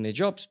losing their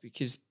jobs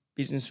because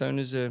business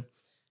owners are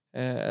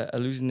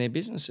losing their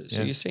businesses.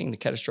 So you're seeing the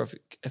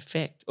catastrophic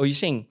effect, or you're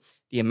seeing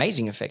the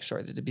amazing effect,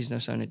 that the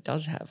business owner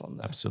does have on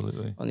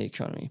the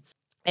economy.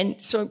 And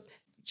so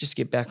just to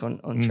get back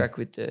on track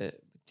with the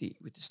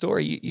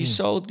story, you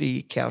sold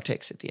the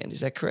Caltex at the end.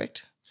 Is that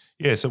correct?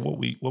 Yeah. So what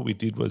we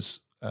did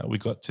was we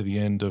got to the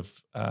end of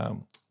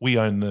we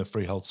own the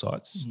freehold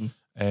sites,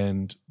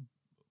 and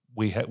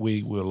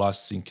we were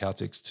licensing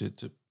Caltex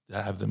to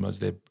have them as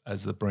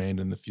the brand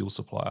and the fuel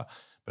supplier.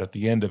 But at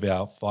the end of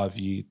our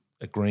 5-year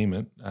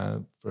agreement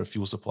for a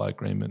fuel supply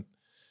agreement,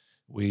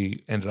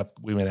 we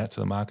went out to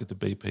the market to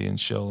BP and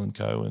Shell and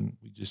Co, and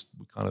we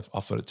kind of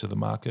offered it to the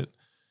market,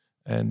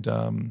 and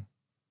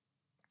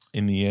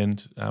in the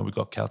end we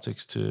got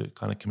Caltex to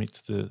kind of commit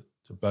to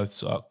both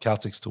sides.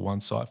 Caltex to one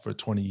site for a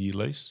 20-year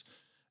lease,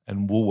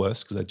 and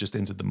Woolworths, because they just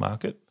entered the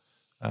market,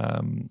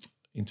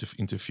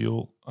 into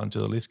fuel onto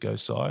the Lithgow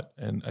site,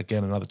 and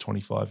again another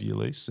 25-year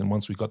lease. And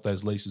once we got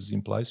those leases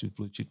in place with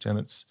blue chip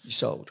tenants, we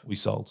sold.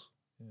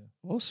 Yeah.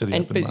 Awesome.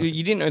 But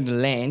you didn't own the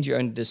land; you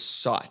owned the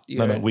site.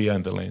 No, we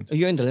owned the land. Oh,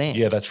 you owned the land.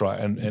 Yeah, that's right.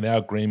 And our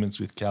agreements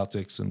with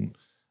Caltex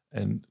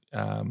and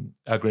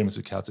our agreements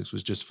with Caltex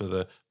was just for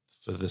the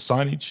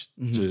signage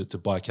to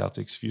buy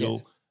Caltex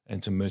fuel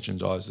and to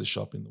merchandise the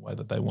shop in the way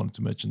that they wanted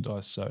to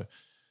merchandise. So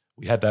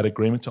we had that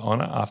agreement to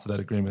honour. After that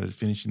agreement had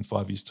finished in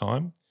 5 years'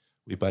 time,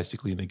 we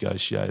basically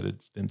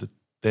negotiated them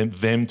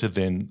to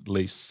then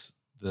lease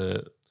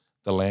the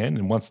land.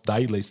 And once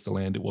they leased the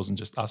land, it wasn't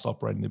just us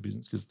operating the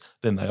business, because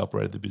then they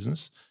operated the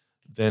business.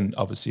 Then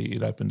obviously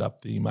it opened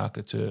up the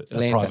market to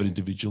a private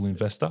individual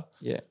investor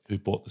who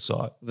bought the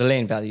site. The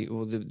land value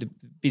or the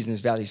business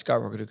value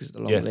skyrocketed because of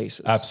the long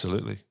leases.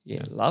 Absolutely.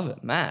 Yeah, love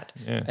it. Mad.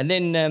 Yeah. And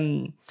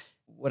then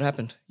what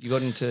happened? You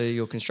got into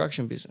your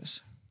construction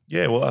business.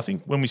 Yeah, well, I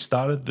think when we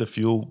started the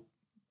fuel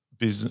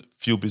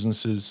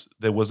businesses,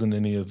 there wasn't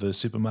any of the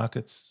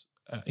supermarkets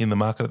in the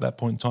market at that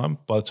point in time.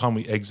 By the time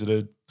we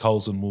exited,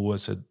 Coles and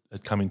Woolworths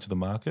had come into the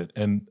market,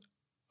 and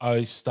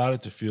I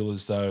started to feel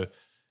as though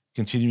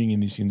continuing in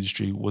this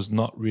industry was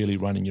not really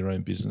running your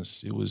own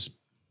business. It was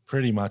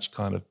pretty much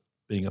kind of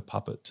being a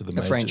puppet to the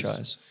majors. A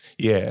franchise.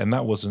 Yeah, and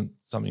that wasn't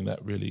something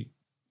that really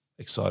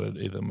excited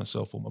either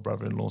myself or my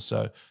brother-in-law.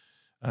 So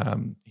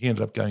he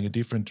ended up going a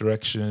different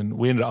direction.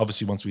 We ended up,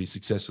 obviously, once we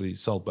successfully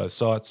sold both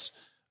sites,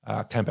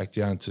 came back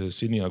down to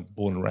Sydney. I was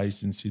born and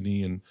raised in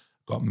Sydney, and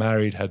got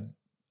married, had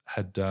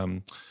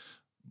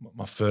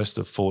my first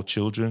of 4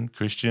 children,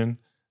 Christian.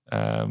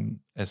 And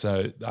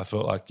so I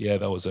felt like,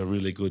 that was a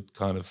really good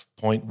kind of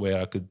point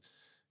where I could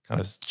kind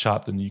of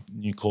chart the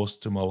new course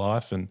to my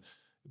life.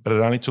 But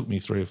it only took me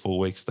 3 or 4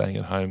 weeks staying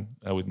at home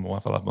with my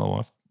wife. I love my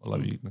wife. I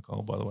love you,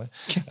 Nicole, by the way.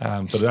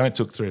 But it only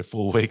took 3 or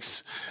 4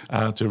 weeks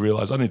to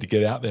realise I need to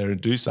get out there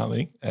and do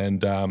something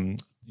and,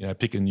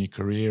 pick a new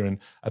career. And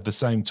at the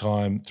same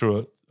time,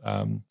 through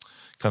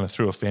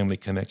a family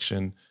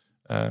connection,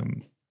 my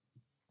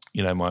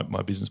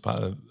business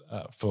partner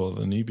for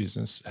the new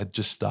business had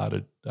just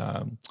started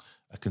a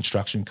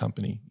construction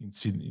company in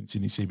Sydney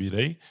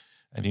CBD,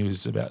 and he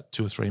was about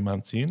 2 or 3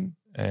 months in,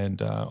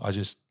 and I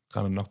just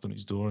kind of knocked on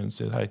his door and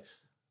said, "Hey,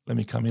 let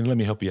me come in, let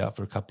me help you out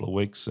for a couple of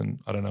weeks, and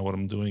I don't know what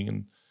I'm doing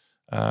and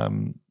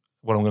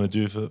what I'm going to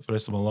do for the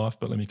rest of my life,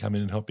 but let me come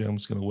in and help you. I'm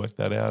just going to work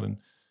that out." And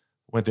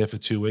went there for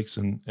 2 weeks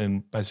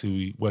and basically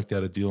we worked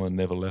out a deal and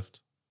never left.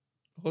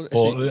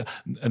 I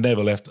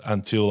never left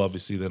until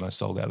obviously then I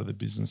sold out of the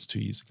business 2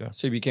 years ago.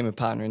 So you became a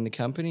partner in the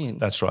company?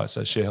 That's right.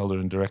 So shareholder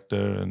and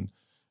director,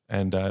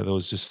 and there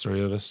was just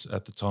 3 of us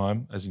at the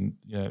time, as in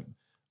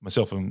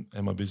myself and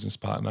my business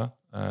partner.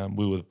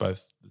 We were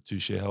both the 2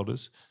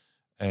 shareholders,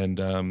 and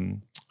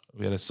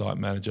we had a site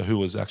manager who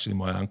was actually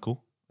my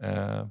uncle.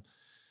 Are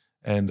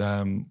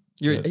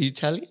you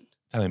Italian?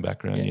 Italian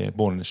background,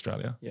 born in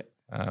Australia. Yeah.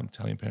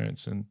 Italian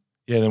parents, and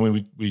then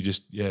we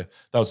just that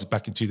was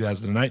back in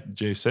 2008,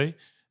 GFC,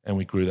 and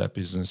we grew that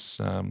business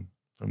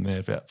from there,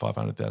 about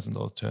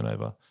 $500,000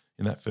 turnover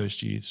in that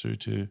first year through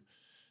to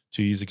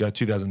 2 years ago,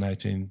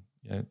 2018,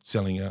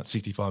 selling a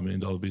 $65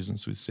 million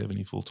business with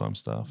 70 full-time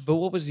staff. But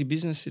what was the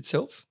business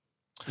itself?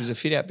 It was a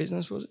fit-out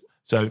business, was it?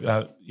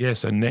 So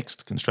so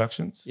Next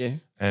Constructions. Yeah.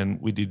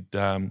 And we did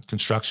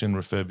construction,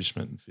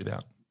 refurbishment, and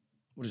fit-out.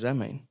 What does that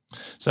mean?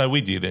 So we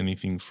did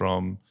anything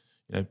from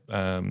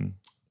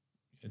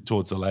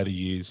towards the later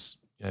years,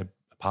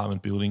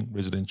 apartment building,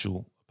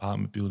 residential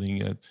apartment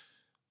building,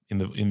 in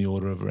the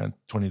order of around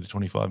 $20 to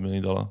 $25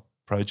 million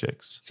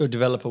projects. So a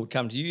developer would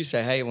come to you,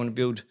 say, "Hey, I want to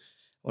build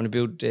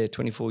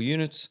 24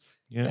 units,"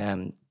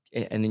 and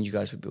then you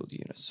guys would build the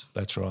units.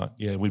 That's right.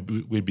 Yeah,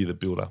 we'd be the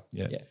builder.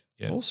 Yeah.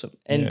 Awesome.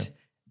 And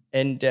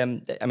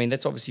I mean,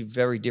 that's obviously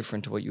very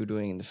different to what you were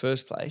doing in the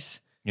first place.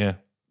 Yeah.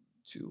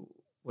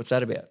 What's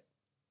that about?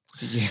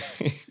 Did you?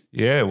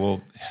 Yeah.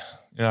 Well.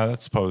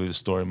 That's probably the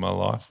story of my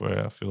life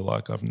where I feel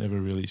like I've never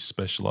really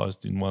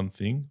specialised in one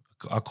thing.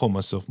 I call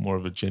myself more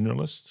of a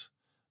generalist.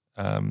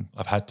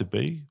 I've had to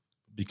be,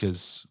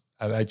 because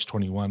at age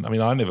 21, I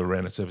mean, I never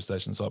ran a service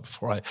station site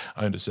before I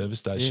owned a service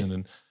station,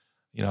 and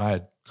I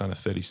had kind of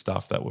 30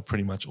 staff that were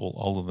pretty much all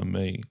older than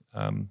me.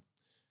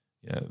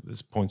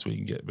 There's points where you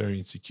can get very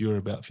insecure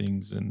about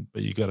things,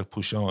 but you got to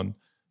push on.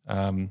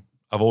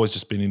 I've always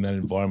just been in that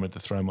environment to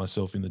throw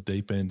myself in the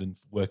deep end and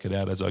work it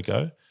out as I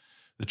go.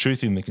 The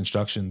truth in the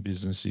construction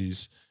business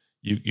is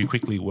you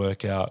quickly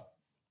work out,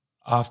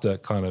 after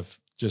kind of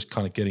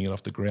getting it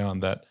off the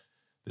ground, that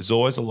there's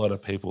always a lot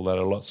of people that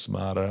are a lot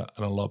smarter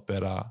and a lot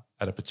better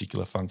at a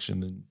particular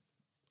function than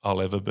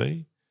I'll ever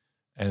be.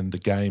 And the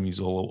game is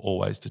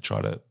always to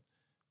try to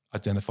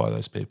identify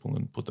those people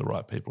and put the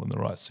right people in the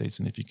right seats.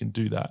 And if you can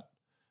do that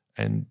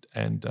and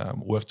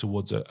work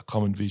towards a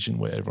common vision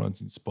where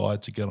everyone's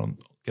inspired to get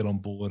on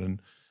board and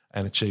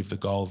achieve the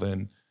goal,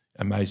 then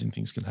amazing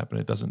things can happen.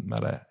 It doesn't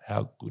matter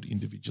how good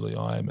individually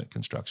I am at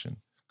construction,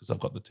 because I've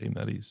got the team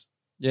that is.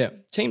 Yeah,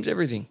 team's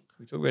everything.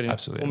 We talk about it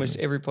Absolutely almost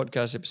every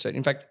podcast episode.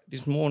 In fact,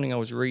 this morning I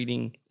was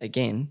reading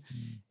again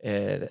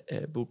a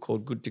book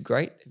called Good to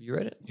Great. Have you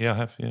read it? Yeah, I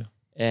have, yeah.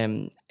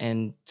 And I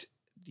think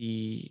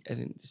the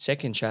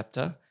second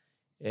chapter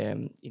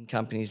in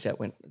companies that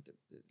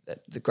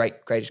the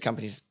greatest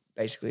companies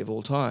basically of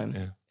all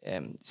time,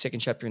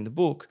 second chapter in the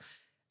book,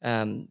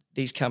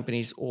 these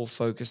companies all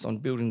focused on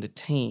building the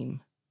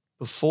team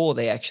before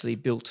they actually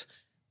built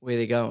where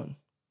they're going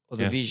or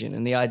the vision.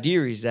 And the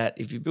idea is that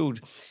if you build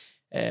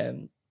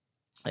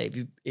if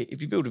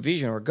you build a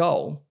vision or a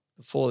goal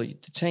before the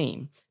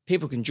team,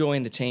 people can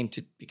join the team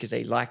because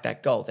they like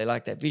that goal, they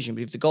like that vision.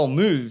 But if the goal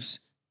moves,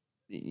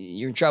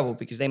 you're in trouble,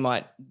 because they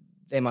might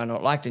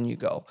not like the new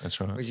goal. That's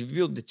right. Whereas if you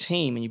build the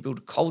team and you build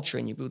a culture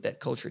and you build that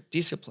culture of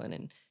discipline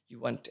and you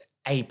want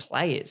A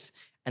players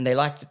and they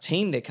like the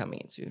team they're coming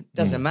into, it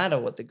doesn't matter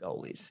what the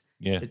goal is.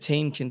 Yeah. The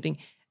team can think.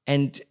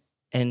 And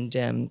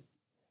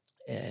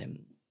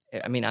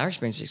I mean, our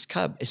experience is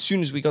Cub, as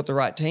soon as we got the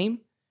right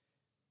team,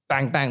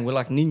 bang, bang, we're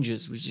like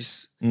ninjas. We're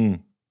just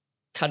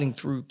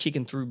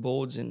kicking through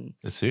boards and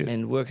that's it,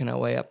 and working our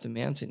way up the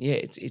mountain. Yeah,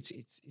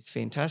 it's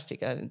fantastic.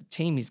 The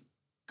team is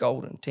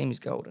golden.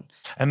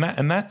 And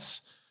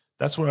that's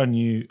where I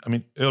knew. I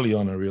mean, early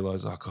on, I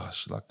realized, oh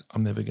gosh, like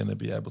I'm never going to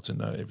be able to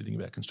know everything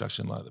about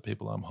construction like the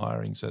people I'm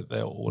hiring. So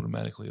they're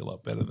automatically a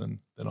lot better than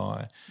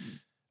I.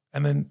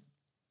 And then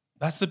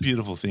that's the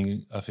beautiful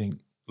thing. I think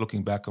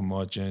looking back on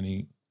my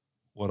journey,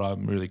 what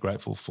I'm really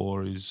grateful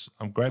for is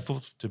I'm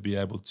grateful to be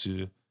able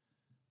to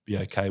be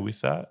okay with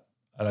that.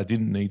 And I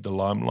didn't need the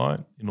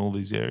limelight in all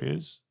these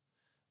areas.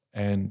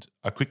 And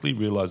I quickly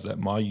realized that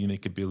my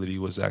unique ability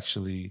was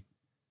actually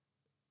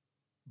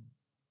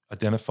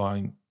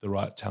identifying the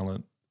right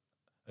talent,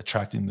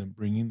 attracting them,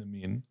 bringing them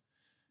in,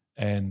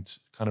 and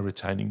kind of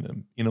retaining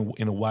them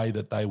in a way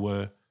that they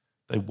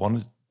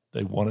wanted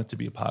to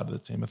be a part of the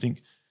team. I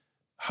think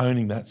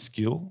honing that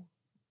skill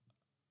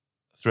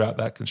throughout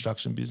that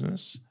construction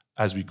business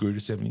as we grew to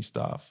 70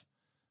 staff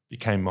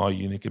became my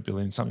unique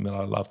ability and something that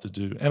I love to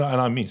do and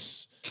I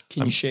miss.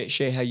 Can you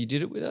share how you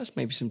did it with us?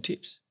 Maybe some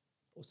tips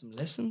or some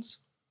lessons?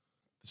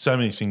 So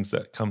many things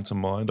that come to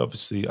mind.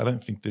 Obviously, I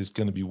don't think there's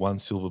going to be one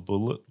silver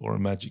bullet or a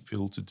magic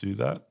pill to do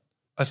that.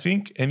 I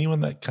think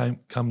anyone that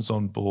comes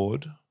on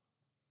board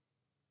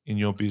in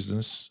your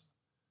business,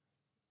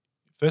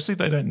 firstly,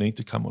 they don't need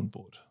to come on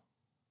board.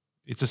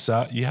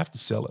 You have to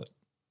sell it.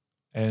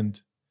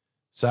 And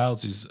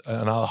sales is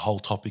another whole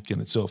topic in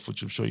itself,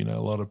 which I'm sure you know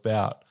a lot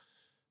about.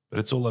 But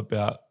it's all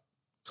about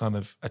kind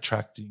of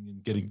attracting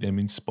and getting them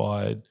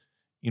inspired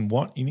in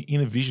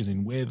a vision,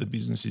 in where the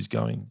business is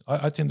going.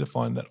 I tend to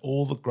find that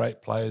all the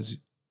great players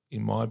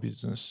in my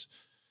business,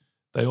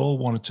 they all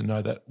wanted to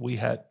know that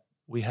my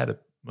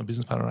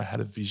business partner and I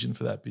had a vision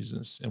for that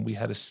business, and we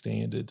had a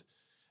standard.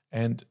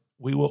 And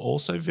we were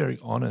also very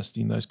honest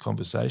in those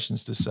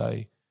conversations to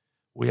say,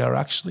 we are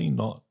actually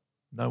not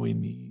nowhere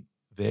near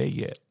there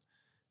yet.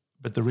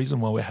 But the reason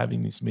why we're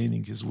having this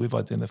meeting is we've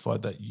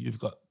identified that you've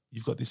got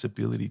this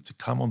ability to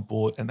come on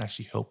board and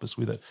actually help us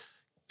with it.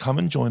 Come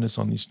and join us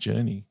on this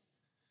journey.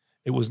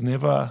 It was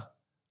never,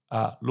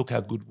 look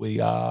how good we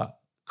are,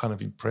 kind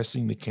of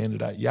impressing the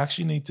candidate. You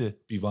actually need to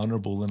be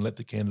vulnerable and let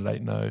the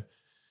candidate know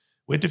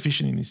we're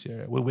deficient in this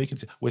area.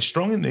 We're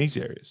strong in these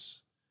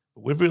areas,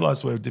 but we've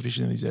realised we're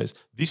deficient in these areas.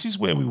 This is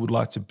where we would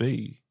like to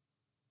be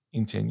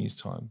in 10 years'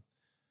 time.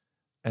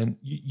 And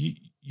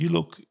you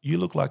look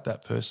like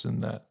that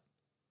person that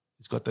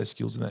has got those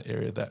skills in that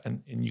area,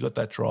 and you got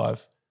that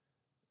drive.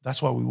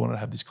 That's why we wanted to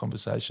have this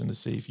conversation to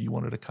see if you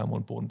wanted to come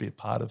on board and be a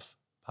part of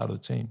the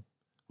team.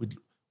 We'd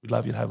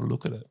love you to have a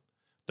look at it.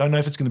 Don't know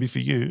if it's going to be for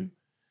you.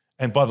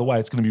 And by the way,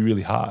 it's going to be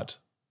really hard.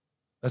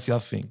 That's the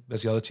other thing.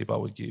 That's the other tip I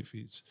would give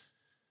is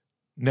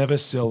never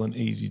sell an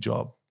easy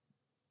job.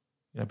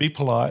 Be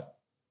polite,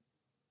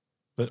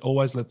 but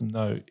always let them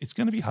know it's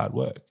going to be hard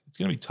work. It's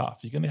going to be tough.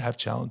 You're going to have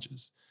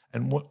challenges.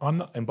 And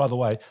by the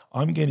way,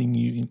 I'm getting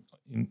you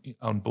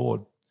on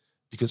board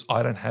because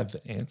I don't have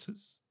the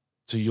answers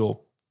to your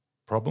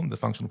problem, the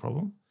functional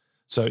problem.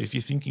 So if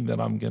you're thinking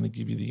that I'm going to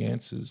give you the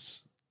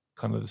answers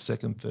kind of the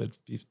second, third,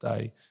 fifth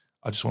day,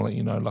 I just want to let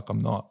you know, like,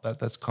 I'm not.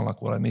 That's kind of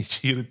like what I need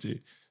you to do.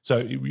 So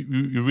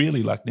you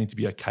really need to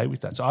be okay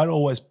with that. So I'd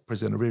always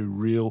present a very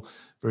real,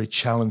 very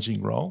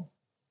challenging role.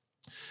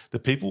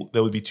 There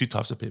would be two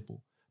types of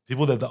people.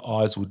 People that the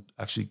eyes would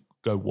actually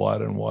go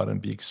wider and wider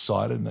and be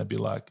excited, and they'd be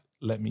like,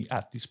 let me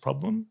at this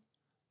problem.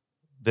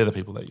 They're the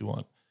people that you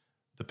want.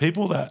 The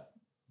people that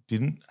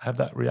didn't have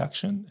that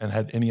reaction and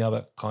had any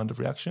other kind of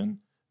reaction,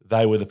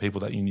 they were the people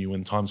that you knew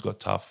when times got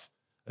tough,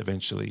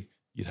 eventually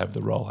you'd have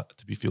the role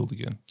to be filled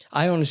again.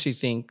 I honestly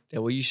think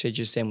that what you said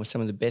just then was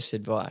some of the best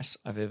advice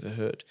I've ever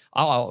heard.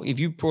 If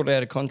you brought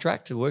out a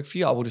contract to work for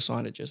you, I would have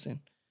signed it just then.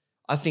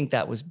 I think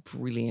that was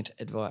brilliant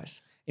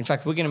advice. In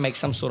fact, we're going to make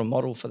some sort of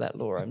model for that,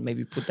 Laura, and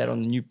maybe put that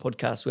on the new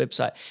podcast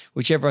website,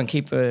 which everyone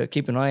keep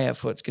an eye out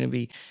for. It's going to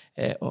be,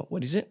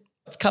 what is it?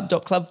 It's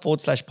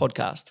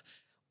cub.club/podcast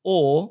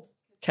or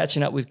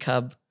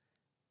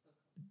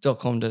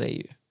catchingupwithcub.com.au.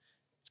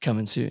 It's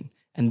coming soon.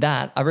 And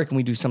that, I reckon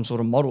we do some sort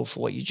of model for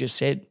what you just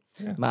said,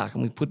 Mark,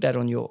 and we put that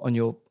on your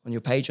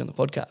page on the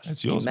podcast.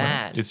 It's yours,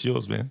 man. It's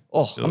yours, man.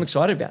 Oh, I'm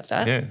excited about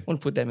that. Yeah. I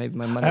want to put that maybe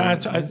my money.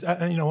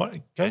 And you know what?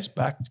 It goes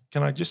back.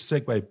 Can I just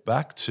segue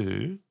back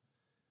to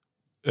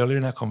earlier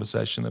in our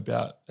conversation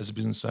about, as a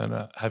business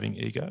owner, having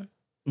ego?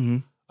 Mm-hmm.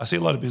 I see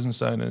a lot of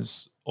business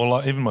owners,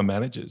 or even my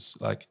managers,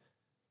 like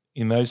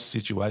in those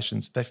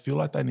situations, they feel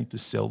like they need to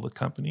sell the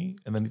company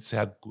and they need to say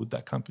how good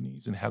that company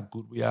is and how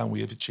good we are and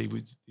we have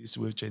achieved this,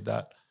 we've achieved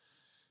that.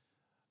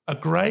 A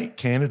great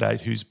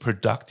candidate who's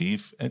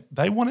productive, and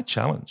they want a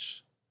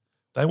challenge.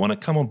 They want to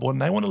come on board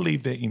and they want to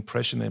leave their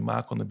impression, their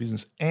mark on the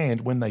business. And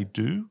when they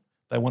do,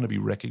 they want to be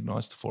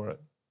recognized for it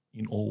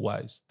in all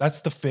ways. That's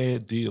the fair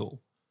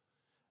deal.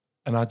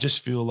 And I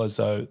just feel as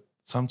though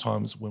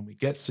sometimes when we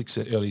get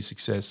early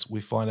success,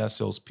 we find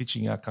ourselves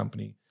pitching our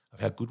company of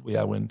how good we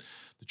are, when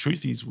the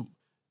truth is,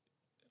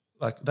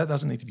 like, that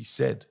doesn't need to be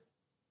said.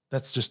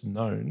 That's just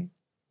known,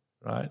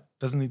 right?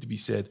 Doesn't need to be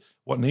said.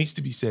 What needs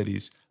to be said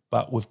is,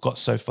 but we've got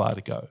so far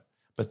to go.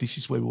 But this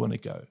is where we want to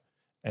go.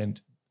 And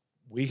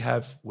we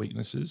have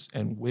weaknesses,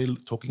 and we're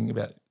talking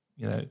about,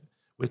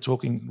 we're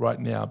talking right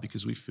now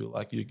because we feel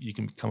like you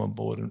can come on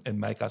board and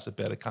make us a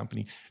better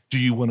company. Do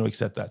you want to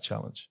accept that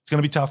challenge? It's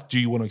going to be tough. Do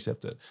you want to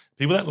accept it?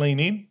 People that lean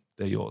in,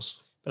 they're yours.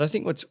 But I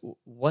think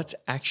what's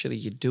actually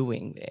you're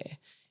doing there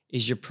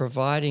is you're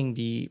providing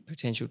the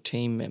potential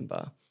team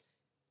member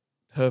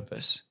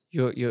purpose.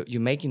 You're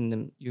making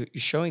them, you're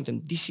showing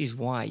them this is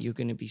why you're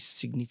going to be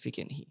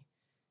significant here.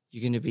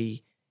 You're going to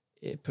be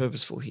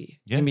purposeful here.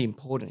 You're going to be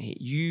important here.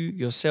 You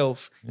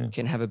yourself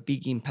can have a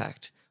big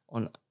impact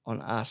on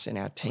us and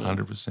our team.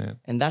 100%.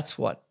 And that's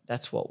what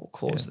will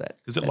cause that.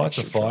 Because it lights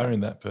a fire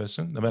in that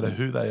person, no matter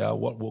who they are,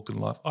 what walk in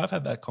life. I've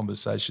had that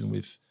conversation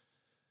with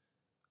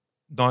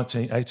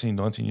 18,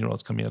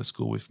 19-year-olds coming out of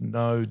school with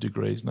no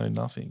degrees, no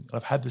nothing.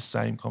 I've had the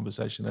same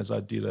conversation as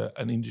I did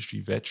an industry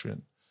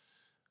veteran.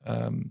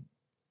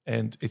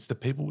 And it's the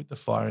people with the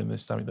fire in their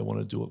stomach that want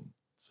to do it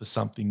for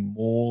something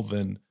more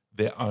than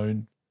their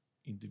own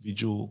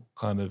individual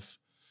kind of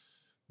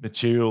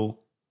material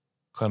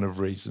kind of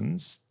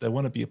reasons. They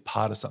want to be a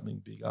part of something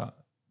bigger.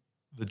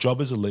 The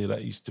job as a leader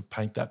is to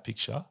paint that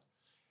picture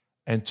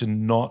and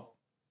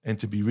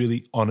to be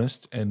really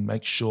honest and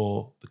make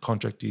sure the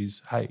contract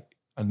is, hey,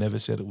 I never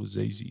said it was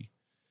easy,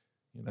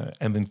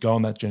 and then go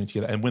on that journey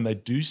together. And when they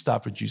do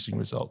start producing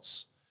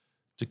results,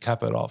 to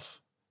cap it off,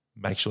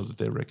 make sure that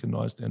they're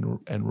recognised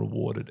and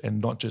rewarded,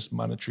 and not just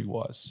monetary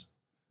wise.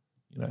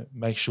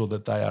 Make sure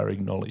that they are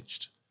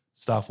acknowledged.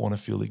 Staff want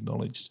to feel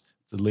acknowledged.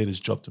 It's the leader's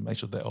job to make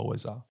sure they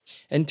always are.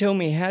 And tell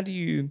me, how did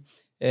you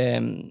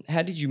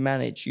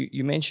manage?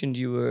 You mentioned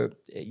you were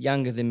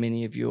younger than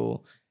many of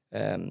your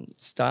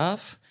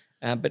staff,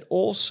 but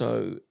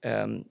also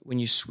when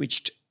you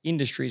switched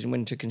industries and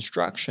went into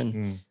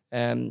construction,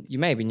 you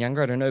may have been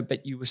younger, I don't know,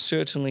 but you were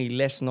certainly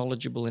less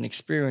knowledgeable and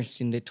experienced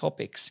in their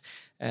topics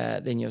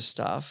than your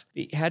staff.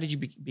 How did you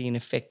be an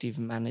effective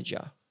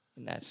manager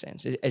in that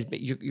sense?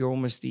 You're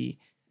almost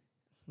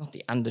not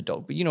the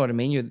underdog, but you know what I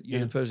mean? You're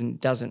the person who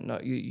doesn't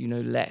know, you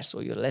know less,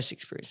 or you're less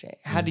experienced.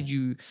 How did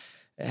you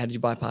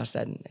bypass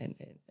that and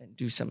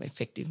do some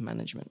effective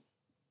management?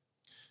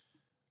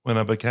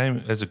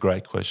 That's a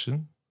great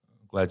question.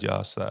 I'm glad you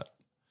asked that.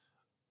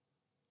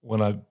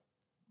 When I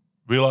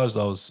realized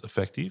I was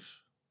effective,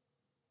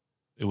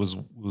 it was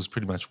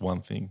pretty much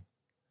one thing,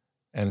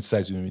 and it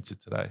stays with me to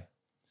today.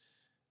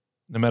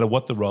 No matter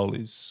what the role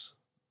is,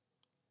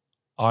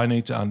 I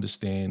need to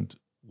understand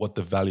what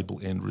the valuable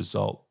end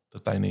result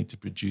that they need to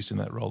produce in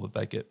that role that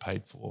they get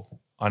paid for.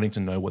 I need to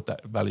know what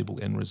that valuable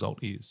end result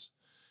is.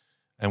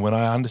 And when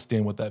I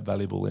understand what that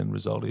valuable end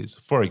result is,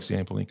 for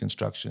example, in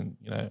construction,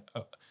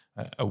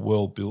 a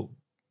well-built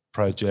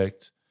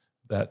project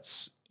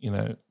that's,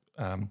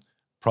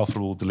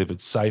 profitable,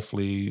 delivered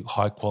safely,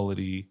 high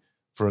quality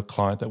for a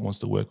client that wants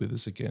to work with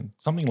us again.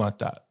 Something like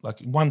that, like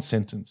one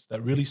sentence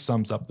that really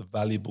sums up the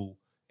valuable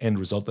end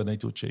result they need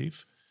to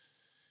achieve.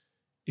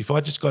 If I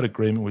just got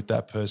agreement with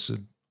that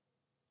person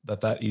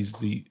that is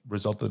the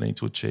result they need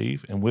to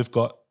achieve, and we've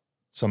got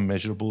some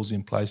measurables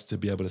in place to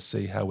be able to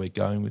see how we're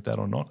going with that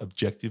or not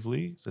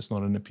objectively, so it's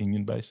not an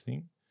opinion-based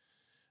thing,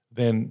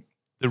 then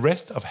the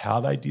rest of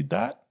how they did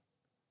that,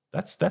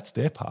 that's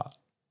their part.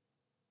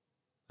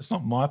 It's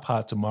not my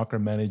part to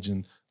micromanage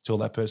and tell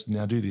that person,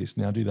 now do this,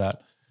 now do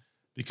that,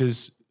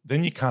 because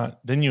then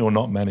you're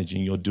not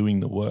managing, you're doing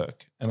the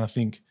work. And I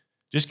think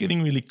just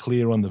getting really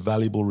clear on the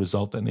valuable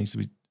result that needs to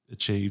be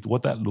achieved,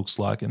 what that looks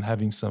like, and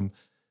having some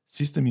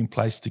system in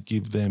place to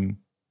give them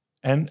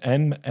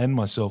and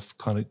myself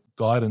kind of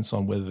guidance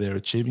on whether they're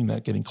achieving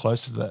that, getting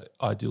close to that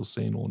ideal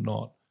scene or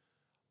not.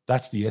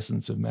 That's the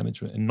essence of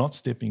management, and not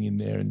stepping in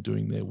there and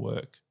doing their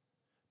work.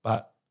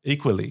 But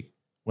equally,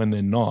 when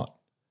they're not,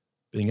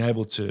 being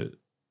able to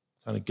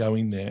kind of go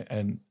in there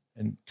and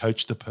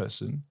coach the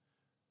person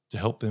to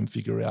help them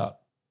figure out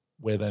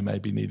where they may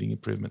be needing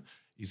improvement.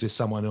 Is there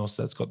someone else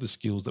that's got the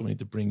skills that we need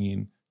to bring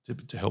in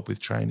to help with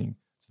training?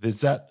 So there's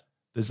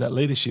that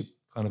leadership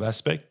kind of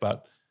aspect,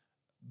 but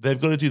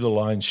they've got to do the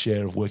lion's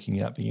share of working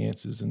out the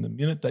answers. And the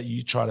minute that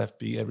you try to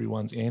be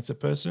everyone's answer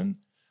person,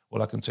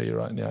 well, I can tell you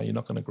right now, you're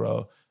not going to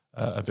grow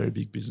a very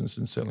big business,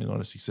 and certainly not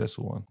a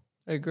successful one.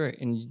 I agree.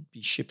 And you'd be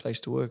a shit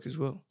place to work as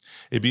well.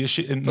 It'd be a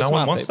shit, and no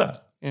one wants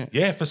people. That.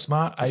 Yeah, for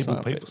smart,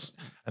 able people.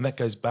 And that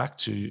goes back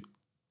to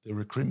the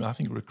recruitment. I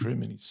think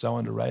recruitment is so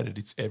underrated.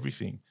 It's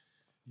everything.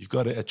 You've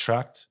got to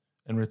attract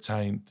and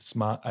retain the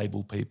smart,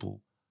 able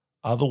people.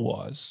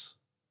 Otherwise,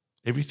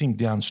 everything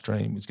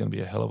downstream is going to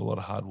be a hell of a lot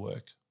of hard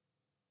work.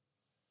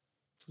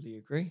 Fully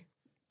agree.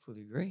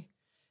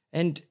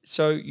 And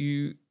so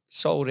you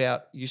sold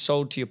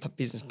to your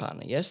business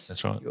partner, yes?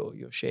 That's right.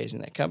 Your shares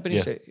in that company.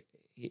 Yeah. So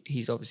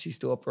he's obviously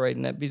still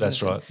operating that business.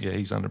 That's right. Yeah,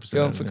 he's 100%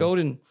 going for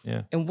gold.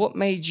 Yeah. And what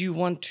made you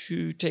want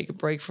to take a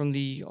break from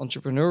the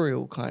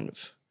entrepreneurial kind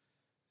of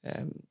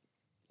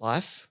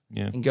life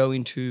and go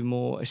into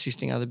more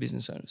assisting other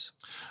business owners?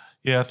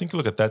 Yeah, I think,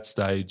 look, at that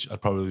stage, I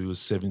probably was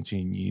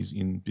 17 years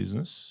in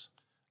business,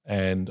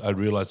 and I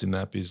realized in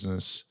that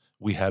business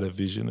we had a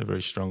vision, a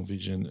very strong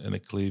vision and a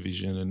clear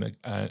vision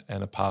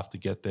and a path to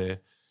get there.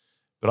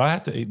 But I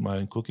had to eat my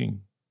own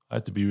cooking. I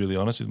had to be really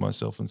honest with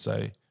myself and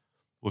say,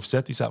 we've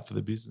set this up for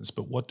the business,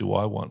 but what do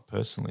I want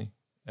personally?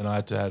 And I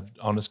had to have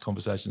honest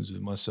conversations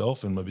with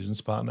myself and my business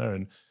partner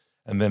and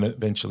then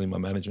eventually my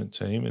management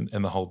team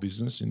and the whole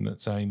business, in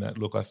that saying that,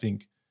 look, I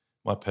think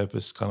my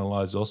purpose kind of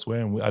lies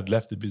elsewhere. And I'd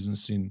left the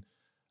business in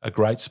a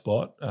great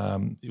spot.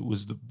 It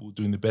was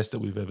doing the best that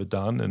we've ever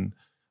done. And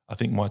I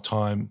think my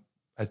time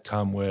had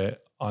come where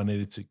I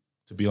needed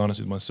to be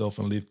honest with myself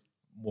and live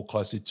more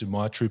closely to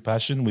my true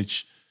passion,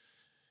 which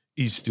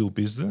is still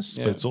business,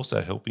 but it's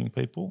also helping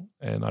people.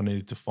 And I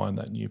needed to find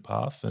that new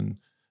path. And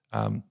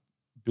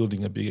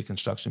building a bigger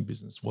construction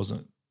business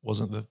wasn't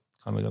the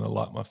kind of going to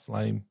light my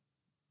flame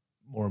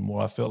more and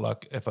more. I felt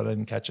like if I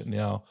didn't catch it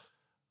now,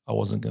 I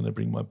wasn't going to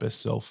bring my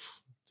best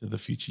self to the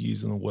future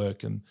years in the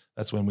work. And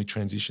that's when we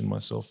transitioned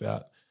myself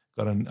out,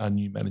 got a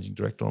new managing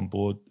director on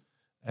board,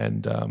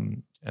 and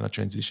I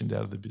transitioned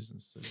out of the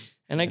business. So,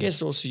 and I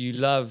guess also you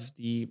love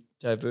the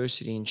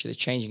diversity and the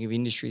changing of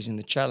industries and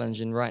the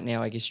challenge. And right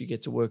now, I guess you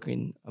get to work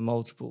in a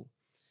multiple.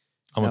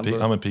 I'm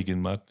a pig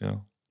in mud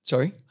now.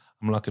 Sorry?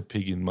 I'm like a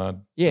pig in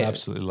mud. Yeah. I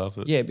absolutely love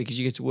it. Yeah, because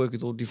you get to work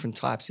with all different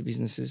types of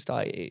businesses.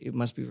 It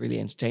must be really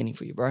entertaining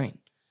for your brain.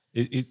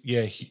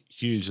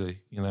 Hugely,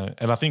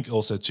 And I think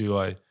also too,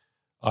 I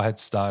had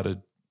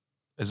started,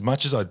 as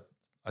much as I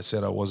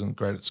said I wasn't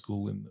great at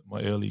school in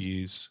my early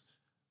years,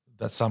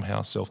 that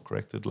somehow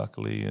self-corrected,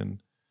 luckily. And,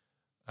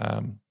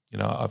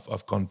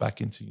 I've gone back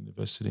into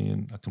university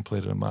and I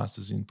completed a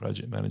master's in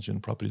project management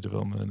and property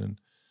development, and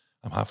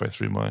I'm halfway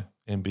through my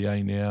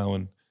MBA now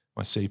and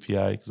my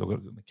CPA because I've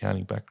got an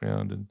accounting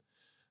background. And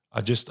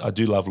I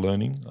do love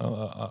learning.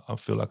 I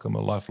feel like I'm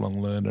a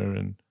lifelong learner,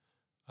 and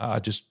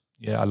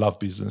I love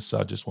business. So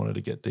I just wanted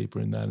to get deeper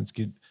in that. And it's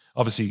good.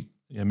 Obviously,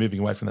 moving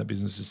away from that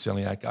business is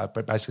selling. I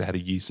basically had a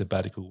year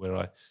sabbatical where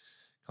I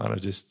kind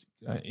of just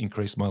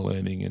increased my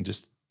learning and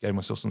just gave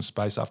myself some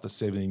space after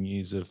 17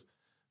 years of,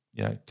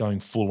 going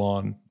full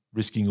on,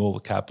 risking all the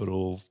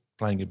capital,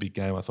 playing a big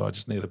game. I thought I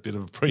just need a bit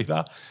of a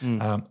breather,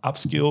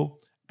 upskill.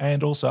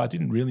 And also I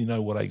didn't really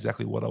know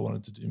exactly what I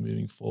wanted to do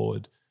moving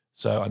forward.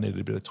 So I needed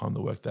a bit of time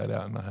to work that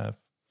out, and I have.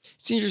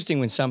 It's interesting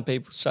when some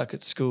people suck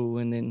at school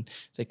and then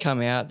they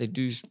come out, they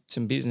do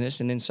some business,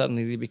 and then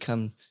suddenly they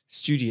become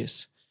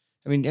studious.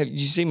 I mean, did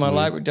you see my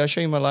library? Did I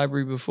show you my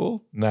library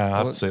before? No, I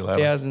have to see that.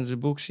 Thousands of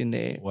books in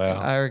there. Wow.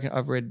 I reckon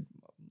I've read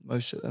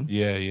most of them.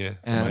 Yeah.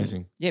 It's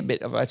amazing. Yeah,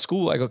 but at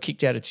school I got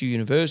kicked out of 2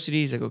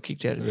 universities. I got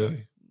kicked out of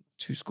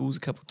 2 schools a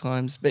couple of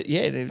times. But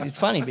yeah, it's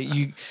funny. But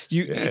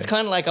it's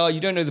kind of like, you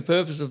don't know the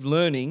purpose of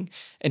learning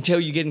until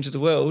you get into the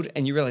world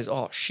and you realize,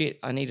 oh shit,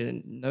 I need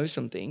to know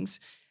some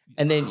things.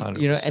 And then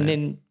 100%. And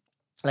then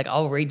like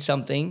I'll read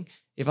something.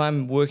 If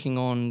I'm working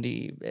on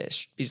the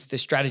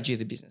strategy of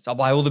the business, I'll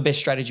buy all the best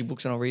strategy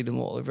books and I'll read them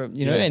all. And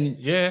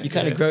you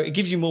kind of grow. It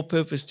gives you more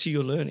purpose to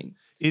your learning.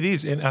 It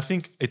is, and I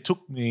think it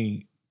took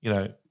me,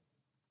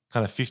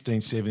 kind of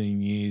 15,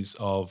 17 years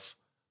of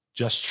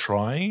just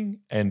trying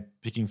and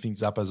picking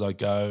things up as I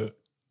go,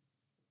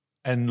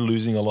 and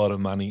losing a lot of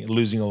money,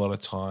 losing a lot of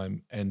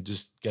time, and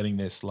just getting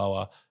there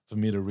slower for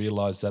me to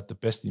realize that the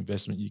best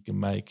investment you can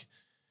make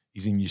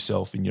is in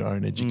yourself, in your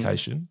own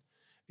education.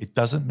 It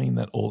doesn't mean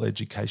that all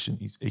education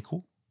is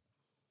equal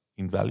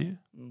in value.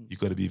 You've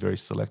got to be very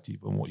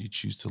selective on what you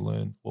choose to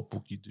learn, what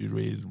book you do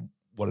read, and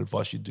what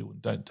advice you do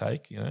and don't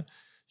take. You got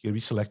to be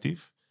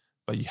selective,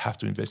 but you have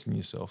to invest in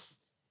yourself.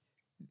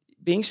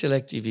 Being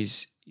selective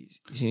is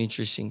an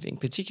interesting thing,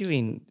 particularly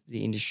in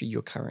the industry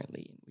you're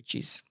currently in, which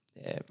is,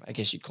 I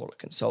guess you'd call it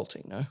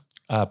consulting,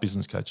 no?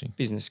 Business coaching.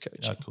 Business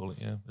coaching. I'd call it,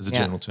 as a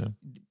general term.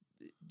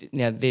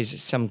 Now,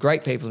 there's some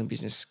great people in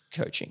business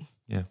coaching.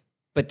 Yeah.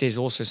 But there's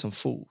also some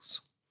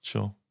fools.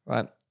 Sure.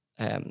 Right?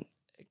 A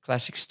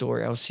classic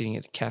story, I was sitting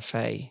at a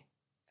cafe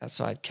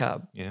outside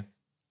Cub. Yeah.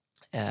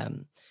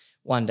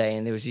 One day,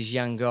 and there was this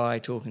young guy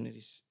talking to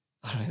this,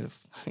 I don't know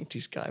who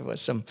this guy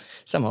was,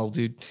 some old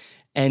dude.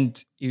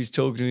 And he was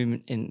talking to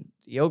him, and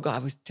the old guy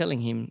was telling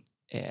him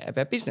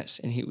about business.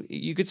 And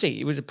you could see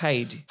he was a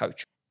paid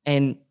coach.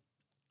 And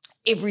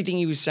everything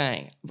he was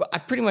saying, I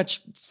pretty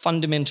much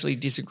fundamentally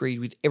disagreed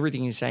with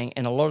everything he was saying.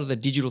 And a lot of the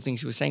digital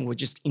things he was saying were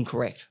just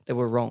incorrect. They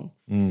were wrong.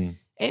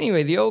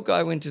 Anyway, the old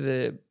guy went to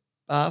the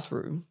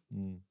bathroom,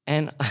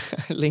 and I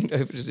leaned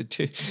over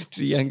to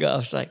the young guy. I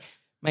was like,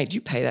 mate, do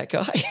you pay that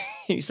guy?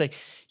 He's like,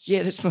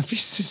 yeah, that's my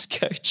business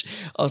coach.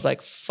 I was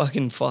like,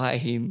 fucking fire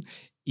him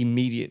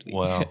immediately.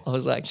 Wow. I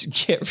was like,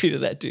 get rid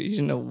of that dude. He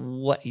doesn't know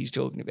what he's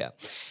talking about.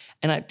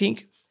 And I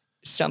think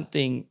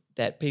something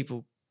that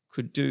people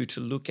could do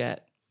to look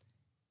at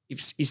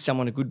is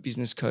someone a good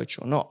business coach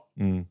or not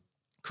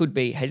could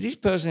be, has this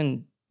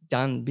person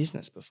done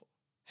business before?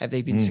 Have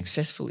they been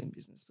successful in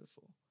business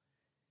before?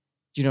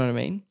 Do you know what I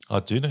mean? I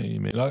do know what you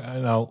mean.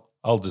 And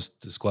I'll just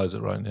disclose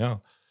it right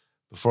now.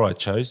 Before I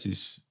chose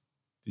this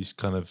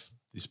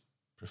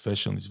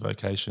profession, this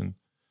vocation,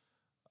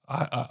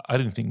 I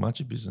didn't think much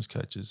of business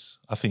coaches.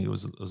 I think it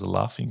was a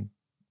laughing,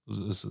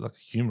 it was like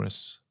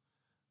humorous.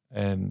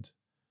 And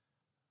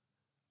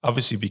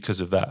obviously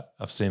because of that,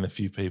 I've seen a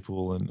few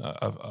people, and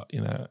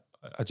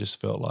I just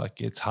felt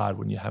like it's hard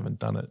when you haven't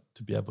done it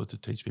to be able to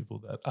teach people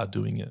that are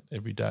doing it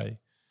every day.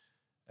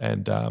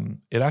 And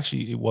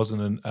it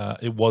wasn't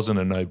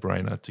a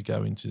no-brainer to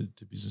go into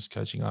business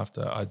coaching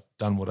after I'd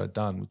done what I'd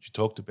done, which you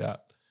talked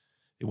about.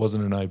 It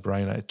wasn't a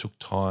no-brainer. It took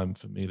time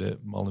for me to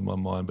mull in my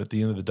mind. But at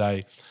the end of the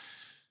day,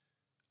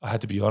 I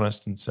had to be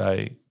honest and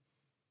say,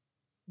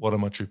 what are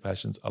my true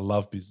passions? I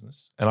love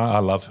business, and I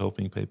love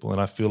helping people.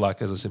 And I feel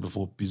like, as I said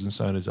before,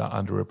 business owners are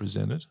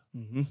underrepresented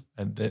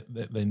and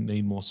they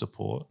need more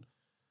support.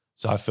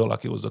 So I felt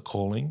like it was a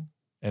calling.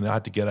 and I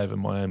had to get over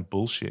my own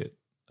bullshit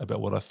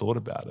about what I thought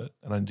about it,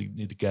 and I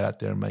need to get out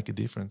there and make a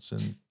difference.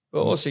 And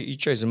well, also you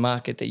chose a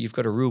market that you've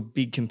got a real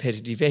big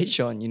competitive edge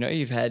on. You know,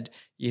 you'd had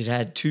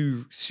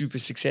 2 super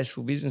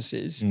successful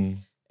businesses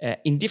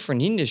in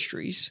different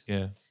industries.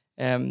 Yeah.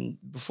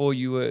 Before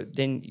you were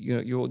then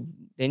you're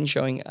then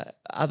showing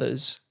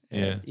others.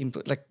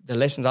 Like the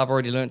lessons I've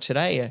already learned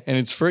today, and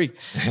it's free,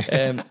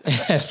 have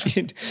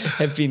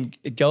been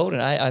golden.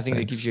 I think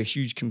that gives you a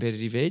huge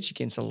competitive edge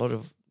against a lot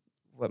of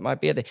what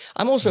might be out there.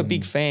 I'm also a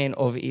big fan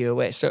of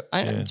EOS. So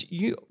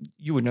you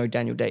would know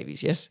Daniel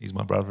Davies, yes? He's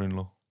my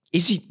brother-in-law.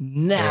 Is he?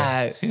 No.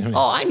 Yeah.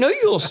 Oh, I know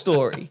your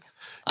story.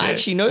 I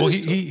actually know the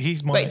story.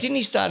 He's my... Wait, didn't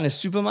he start in a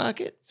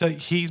supermarket? So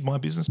he's my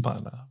business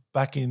partner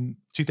back in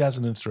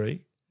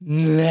 2003.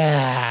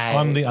 No.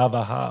 I'm the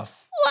other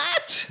half.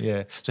 What?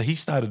 Yeah. So he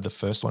started the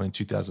first one in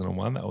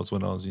 2001. That was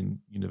when I was in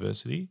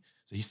university.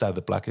 So he started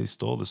the Blackheath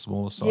store, the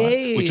smaller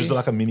side, which was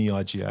like a mini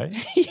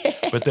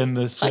IGA. But then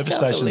the service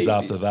stations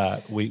after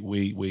that,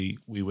 we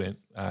went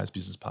as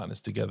business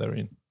partners together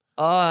in.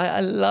 Oh,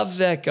 I love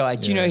that guy.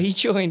 Do you know he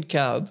joined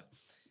Cub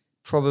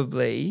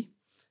probably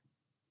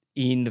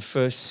in the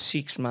first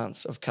 6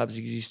 months of Cub's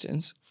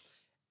existence,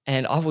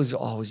 and I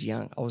was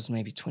young. I was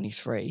maybe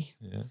 23.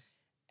 Yeah.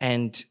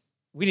 And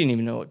we didn't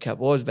even know what Cub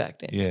was back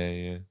then.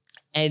 Yeah.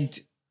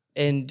 And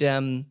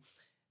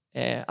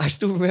I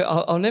still remember.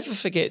 I'll never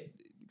forget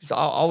because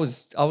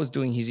I was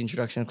doing his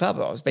introduction to Club.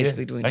 I was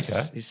basically doing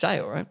his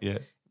sale, right? Yeah.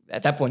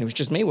 At that point, it was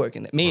just me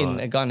working there, and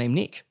a guy named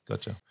Nick.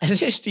 Gotcha. And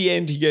at the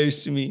end, he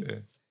goes to me,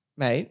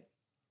 mate,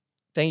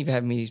 thank you for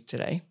having me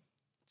today.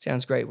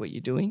 Sounds great what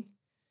you're doing.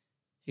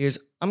 He goes,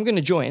 I'm going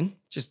to join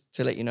just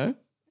to let you know.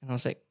 And I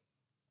was like,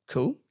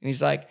 cool. And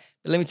he's like,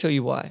 but let me tell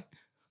you why. I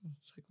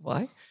was like,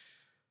 why?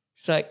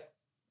 He's like,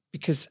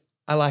 because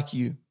I like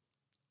you.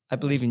 I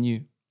believe in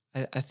you.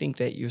 I think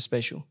that you're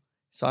special.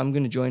 So I'm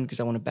going to join because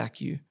I want to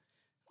back you.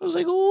 I was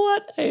like,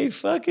 what a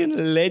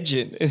fucking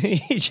legend.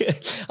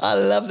 I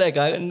love that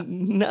guy.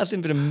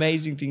 Nothing but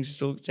amazing things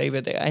to say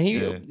about that guy.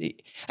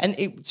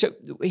 So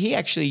he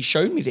actually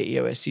showed me the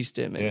EOS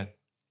system and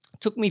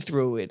took me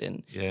through it.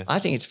 And I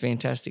think it's a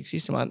fantastic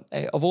system.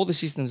 Of all the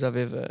systems I've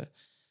ever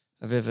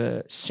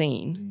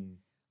seen,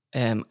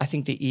 I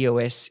think the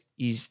EOS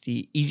is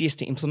the easiest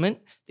to implement,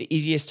 the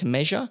easiest to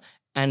measure,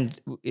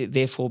 and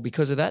therefore,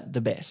 because of that,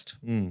 the best.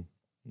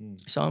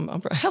 So I'm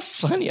how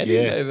funny. I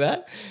didn't know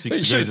that.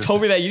 You should have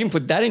told me that. You didn't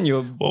put that in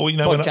your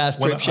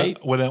podcast prep sheet.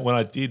 When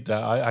I did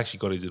that, I actually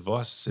got his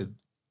advice. I said,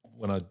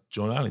 when I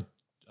joined,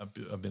 I've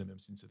been a member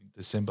since I think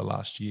December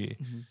last year.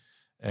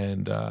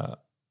 And I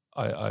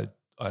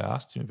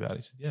asked him about it.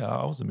 He said, yeah,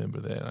 I was a member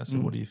there. And I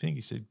said, what do you think?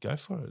 He said, go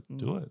for it.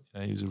 Do it. You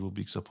know, he was a real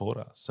big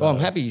supporter. So, well, I'm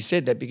happy you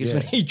said that because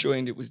when he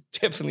joined, it was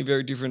definitely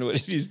very different to what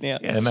it is now.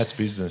 Yeah, and that's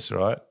business,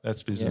 right?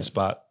 That's business.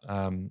 But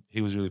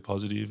he was really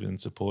positive and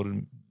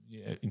supported,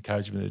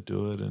 encouraged me to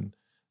do it.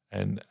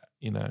 And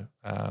you know,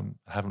 I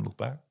haven't looked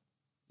back.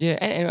 Yeah.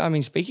 And I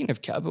mean, speaking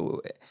of Cub,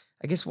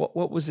 I guess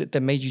what was it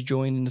that made you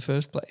join in the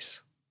first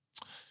place?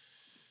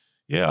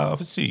 Yeah,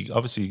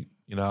 obviously,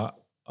 you know,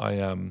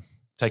 I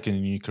taking a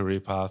new career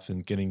path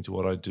and getting to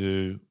what I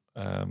do,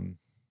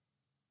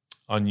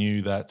 I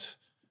knew that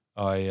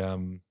I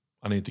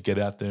need to get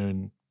out there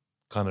and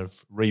kind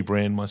of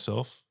rebrand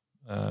myself,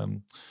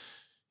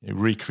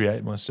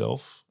 recreate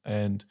myself.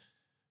 And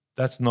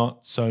that's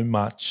not so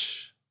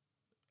much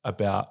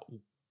about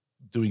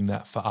doing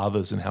that for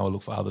others and how I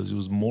look for others. It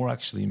was more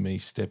actually me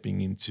stepping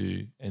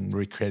into and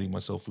recreating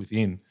myself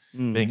within,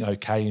 being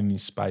okay in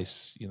this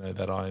space, you know,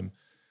 that I'm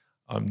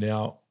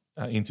now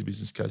into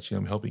business coaching.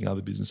 I'm helping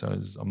other business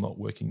owners. I'm not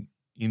working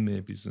in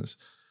their business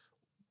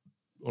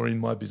or in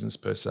my business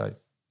per se.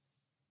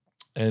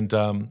 And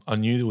I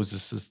knew there was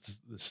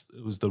this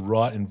it was the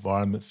right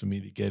environment for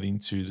me to get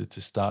into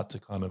to start to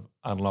kind of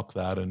unlock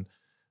that. And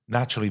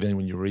naturally then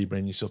when you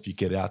rebrand yourself, you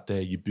get out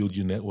there, you build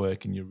your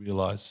network and you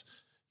realize,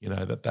 you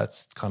know,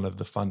 that's kind of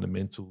the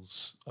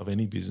fundamentals of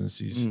any business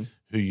is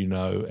who you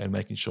know and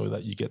making sure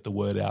that you get the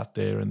word out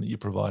there and that you're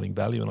providing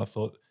value. And I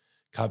thought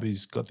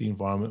Cubby's got the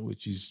environment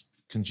which is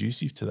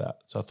conducive to that.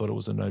 So I thought it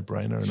was a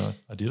no-brainer and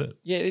I did it.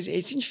 Yeah,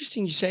 it's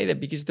interesting you say that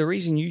because the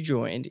reason you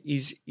joined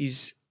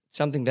is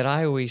something that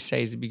I always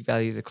say is a big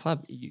value of the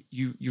club.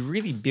 You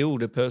really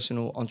build a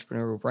personal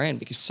entrepreneurial brand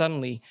because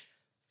suddenly,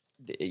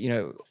 you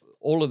know,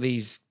 all of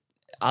these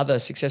other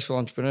successful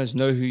entrepreneurs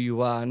know who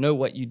you are, know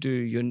what you do.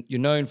 You're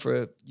known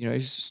for, you know,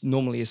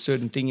 normally a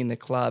certain thing in the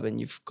club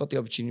and you've got the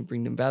opportunity to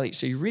bring them value.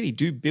 So you really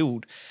do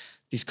build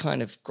this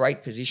kind of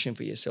great position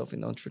for yourself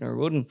in the entrepreneurial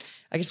world. And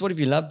I guess what have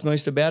you loved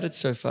most about it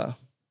so far?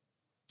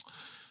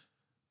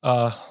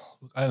 And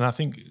I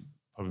think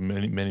probably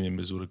many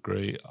members would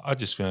agree. I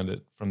just found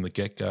it from the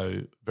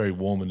get-go very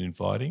warm and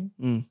inviting.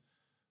 You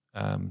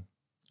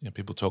know,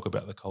 people talk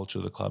about the culture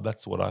of the club.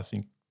 That's what I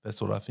think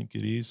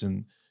it is,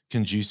 and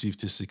conducive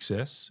to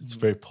success. It's a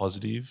very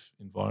positive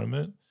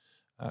environment.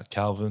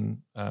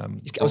 Calvin. I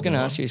was going to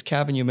ask you, is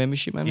Calvin your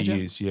membership manager?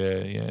 He is, yeah.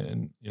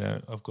 And, you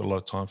know, I've got a lot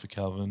of time for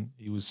Calvin.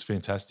 He was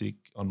fantastic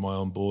on my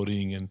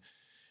onboarding and,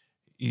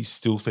 is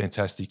still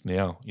fantastic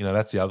now. You know,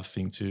 that's the other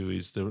thing too,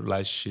 is the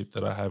relationship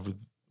that I have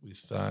with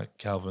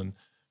Calvin,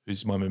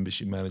 who's my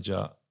membership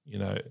manager. You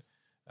know,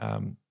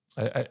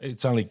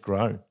 it's only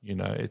grown. You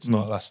know, it's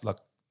not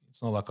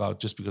like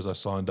just because I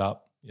signed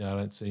up, you know, I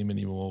don't see him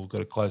anymore. We've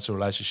got a closer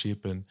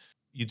relationship, and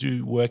you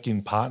do work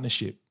in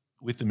partnership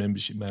with the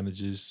membership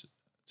managers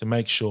to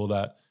make sure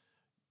that,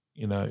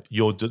 you know,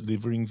 you're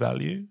delivering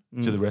value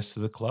to the rest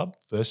of the club,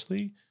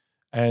 firstly,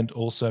 and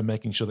also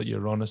making sure that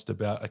you're honest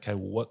about, okay,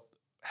 well,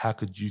 how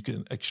could you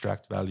can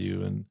extract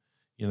value, and,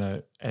 you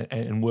know,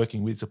 and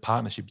working with a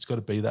partnership. It's got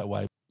to be that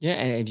way. Yeah,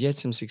 and have you had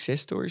some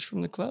success stories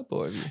from the club,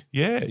 or have you?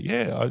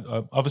 Yeah.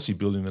 I'm obviously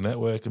building the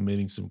network and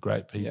meeting some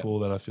great people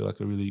that I feel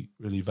like are really,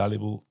 really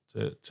valuable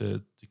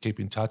to keep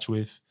in touch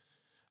with.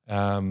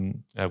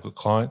 I've got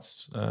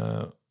clients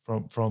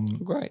from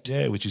Great.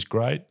 Yeah, which is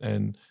great,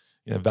 and,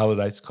 you know,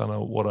 validates kind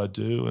of what I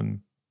do. And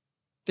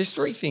there's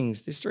three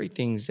things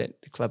that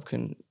the club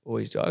can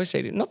always do. I always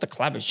say, not the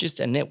club, it's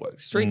just a network.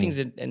 There's three things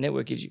that a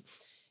network gives you.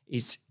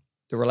 Is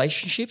the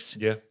relationships.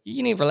 Yeah.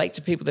 You need to relate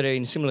to people that are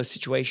in similar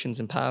situations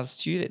and paths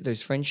to you,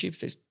 those friendships,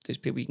 those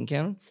people you can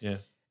count on. Yeah.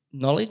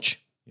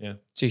 Knowledge. Yeah.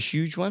 It's a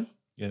huge one.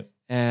 Yeah.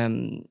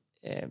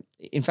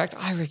 In fact,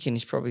 I reckon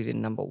it's probably the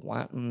number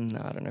one.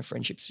 No, I don't know.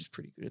 Friendships is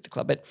pretty good at the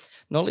club, but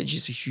knowledge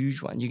is a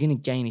huge one. You're going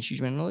to gain a huge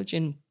amount of knowledge,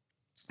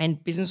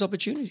 and business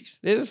opportunities.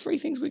 They're the three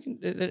things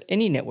that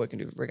any network can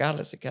do,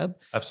 regardless of club.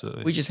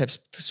 Absolutely. We just have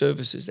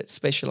services that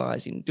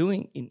specialize in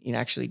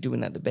actually doing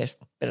that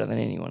better than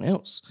anyone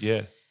else.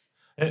 Yeah.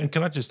 And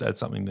can I just add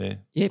something there?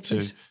 Yeah,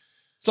 please.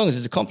 As long as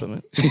it's a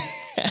compliment.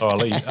 I'll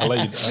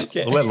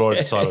let Laura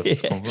decide if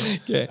it's a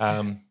compliment.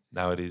 Yeah.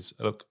 No, it is.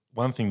 Look,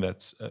 one thing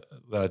that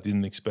I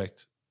didn't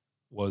expect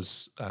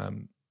was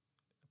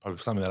probably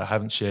something that I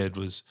haven't shared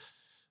was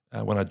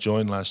when I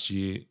joined last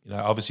year, you know,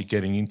 obviously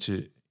getting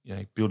into, you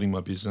know, building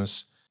my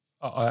business.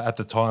 At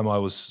the time I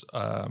was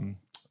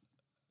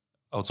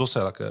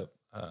also like a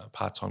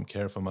part-time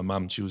carer for my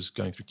mum. She was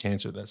going through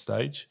cancer at that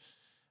stage.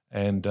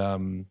 And,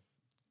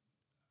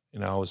 you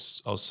know, I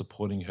was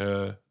supporting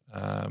her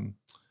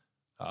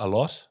a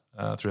lot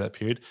through that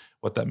period.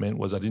 What that meant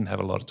was I didn't have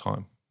a lot of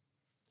time.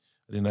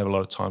 I didn't have a lot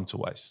of time to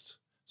waste.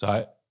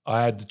 So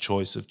I had the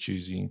choice of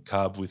choosing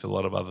carb with a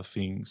lot of other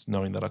things,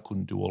 knowing that I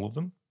couldn't do all of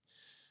them.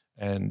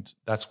 And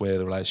that's where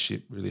the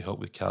relationship really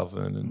helped with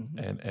Calvin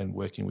and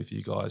working with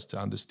you guys to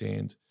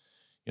understand,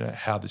 you know,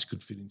 how this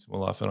could fit into my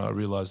life. And I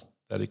realized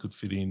that it could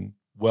fit in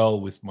well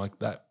with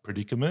that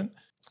predicament.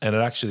 And it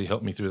actually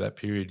helped me through that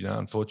period. You know,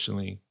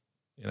 unfortunately,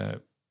 you know,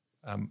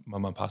 my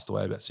mum passed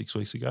away about 6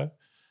 weeks ago.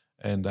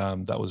 And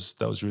that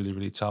was really,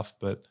 really tough.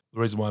 But the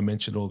reason why I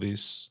mentioned all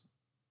this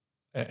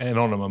and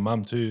honour my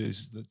mum too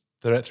is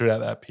that throughout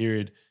that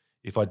period,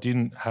 if I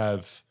didn't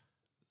have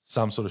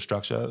some sort of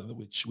structure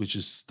which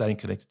is staying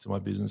connected to my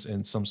business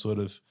and some sort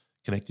of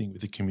connecting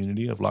with a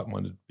community of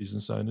like-minded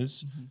business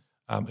owners,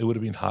 it would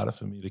have been harder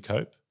for me to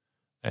cope.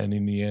 And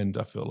in the end,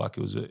 I felt like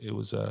it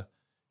was a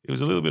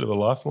little bit of a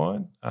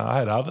lifeline. I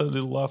had other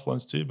little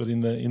lifelines too, but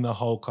in the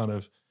whole kind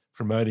of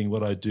promoting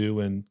what I do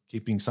and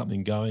keeping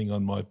something going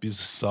on my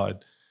business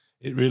side,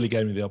 it really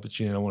gave me the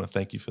opportunity. I want to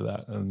thank you for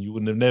that. And you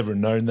wouldn't have never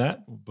known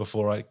that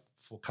before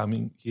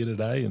coming here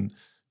today and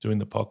doing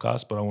the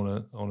podcast. But I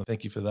want to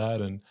thank you for that.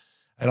 And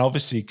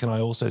obviously, can I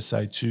also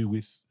say too,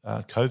 with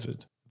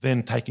COVID,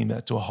 then taking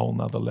that to a whole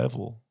nother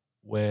level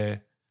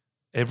where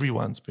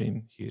everyone's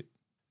been hit,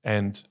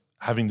 and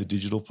having the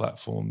digital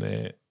platform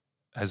there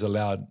has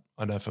allowed,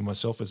 I know for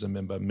myself as a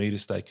member, me to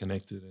stay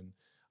connected, and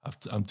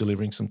I'm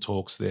delivering some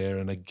talks there.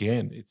 And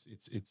again,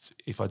 it's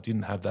if I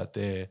didn't have that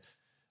there,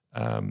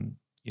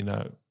 you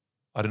know,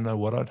 I don't know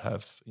what I'd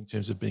have in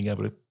terms of being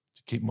able to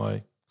keep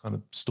my kind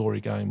of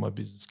story going, my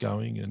business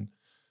going. And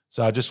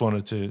so I just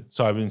wanted to,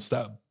 sorry, I've been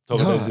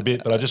talking about this a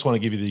bit, but I just want to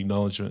give you the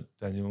acknowledgement,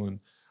 Daniel. And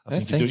I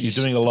think you're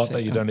doing a lot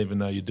that you don't even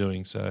know you're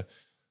doing. So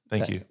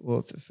thank you.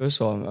 Well, first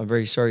of all, I'm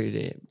very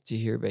sorry to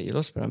hear about your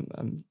loss, but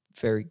I'm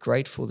very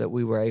grateful that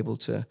we were able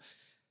that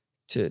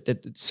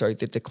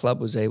the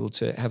club was able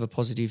to have a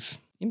positive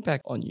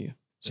impact on you.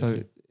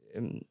 So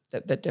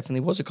that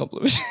definitely was a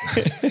compliment.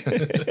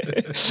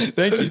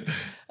 Thank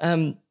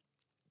you.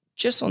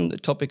 Just on the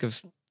topic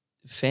of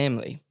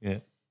family,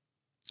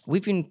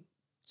 we've been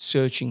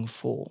searching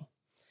for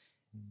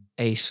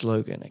a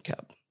slogan at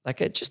Cub,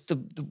 like just the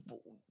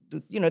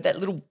you know, that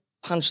little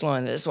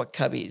punchline. That's what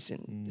Cub is,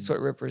 and that's what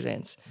it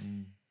represents.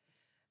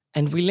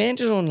 And we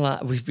landed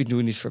on. We've been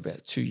doing this for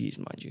about 2 years,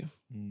 mind you.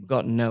 We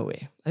got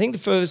nowhere. I think the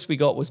furthest we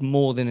got was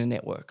more than a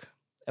network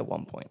at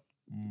one point,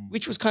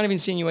 which was kind of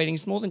insinuating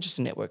it's more than just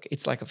a network.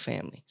 It's like a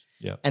family.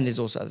 Yeah. And there's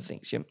also other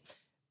things. Yeah.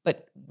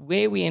 But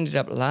where we ended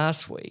up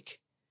last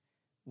week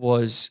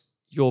was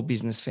your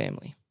business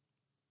family.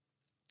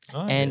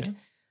 Oh, and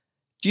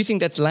do you think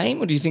that's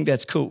lame or do you think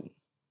that's cool?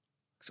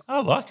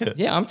 I like it.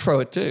 Yeah, I'm pro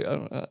it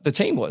too. The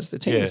team was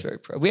very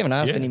pro. We haven't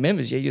asked any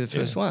members yet. You're the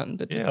first one.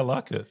 But I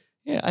like it.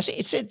 Yeah, I think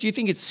it said. Do you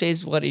think it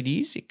says what it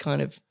is? It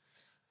kind of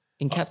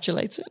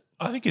encapsulates it.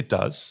 I think it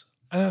does,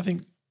 and I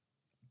think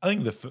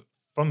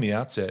from the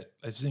outset,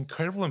 it's an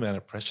incredible amount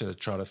of pressure to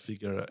try to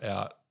figure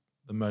out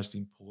the most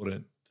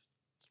important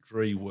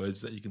 3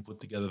 words that you can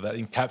put together that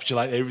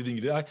encapsulate everything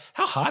you do. Like,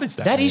 how hard is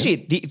that? That is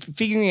it.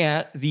 Figuring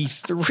out the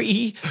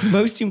 3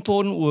 most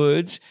important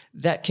words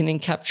that can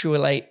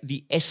encapsulate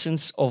the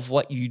essence of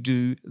what you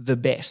do the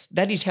best.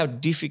 That is how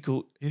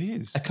difficult it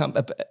is.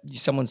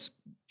 Someone's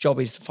job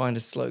is to find a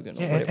slogan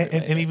or whatever.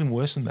 And even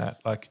worse than that,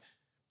 like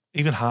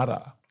even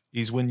harder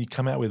is when you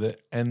come out with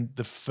it and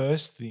the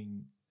first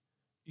thing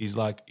is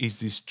like, is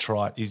this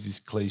trite? Is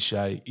this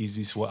cliche? Is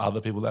this what other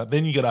people do?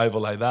 Then you got to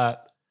overlay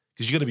that.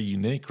 Because you got to be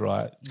unique,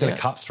 right? It's got to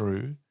cut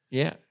through.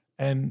 Yeah.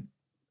 And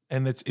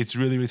it's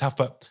really, really tough.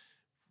 But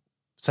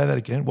say that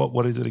again.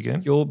 What is it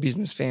again? Your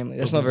business family.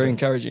 That's not very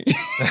encouraging.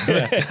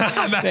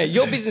 No,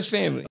 your business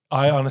family.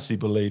 I honestly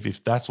believe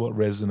if that's what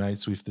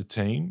resonates with the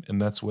team and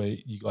that's where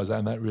you guys are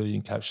and that really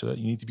encapsulates,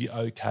 you need to be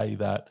okay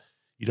that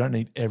you don't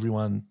need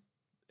everyone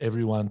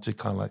to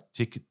kind of like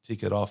tick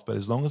it off. But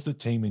as long as the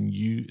team and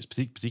you,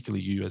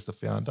 particularly you as the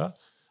founder,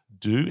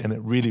 do and it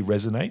really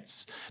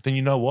resonates, then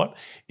you know what?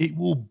 It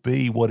will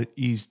be what it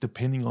is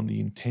depending on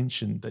the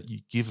intention that you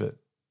give it,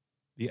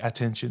 the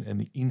attention and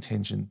the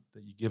intention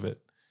that you give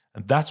it.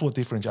 And that's what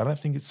differentiates. I don't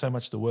think it's so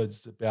much the words.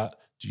 It's about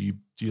do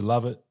you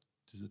love it?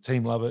 Does the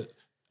team love it?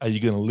 Are you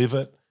going to live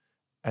it?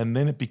 And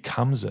then it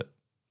becomes it.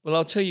 Well,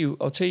 I'll tell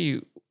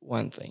you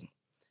one thing.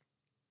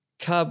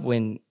 Cub,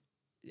 and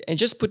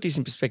just put this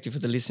in perspective for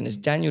the listeners,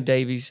 Daniel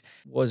Davies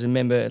was a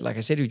member, like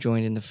I said, who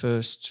joined in the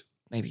first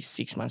maybe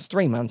 6 months,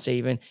 3 months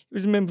even. He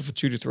was a member for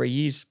 2 to 3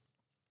 years.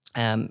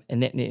 And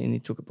he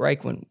took a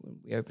break when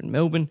we opened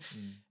Melbourne.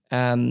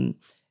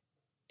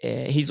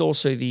 He's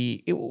also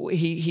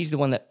he's the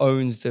one that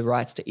owns the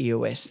rights to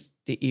EOS,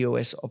 the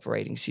EOS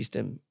operating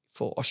system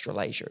for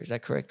Australasia. Is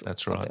that correct?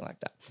 That's Something right. like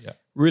that. Yeah.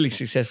 Really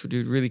successful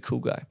dude, really cool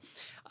guy.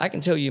 I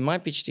can tell you my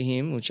pitch to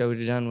him, which I would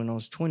have done when I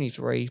was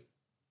 23,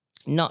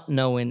 not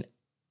knowing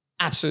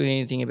absolutely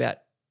anything about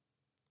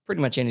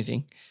pretty much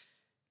anything.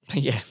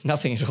 Yeah,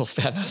 nothing at all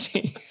about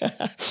nothing.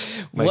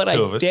 What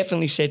I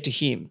definitely said to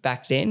him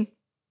back then,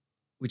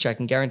 which I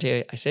can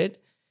guarantee I said,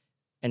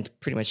 and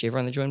pretty much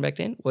everyone that joined back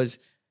then, was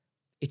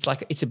it's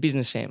a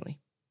business family.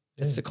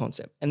 That's the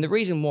concept. And the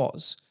reason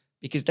was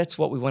because that's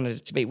what we wanted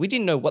it to be. We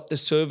didn't know what the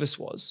service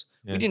was.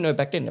 Yeah. We didn't know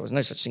back then there was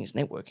no such thing as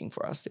networking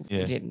for us.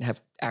 We didn't have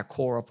our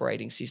core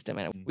operating system.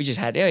 And we just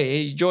had,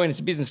 you join, it's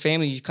a business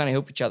family, you kind of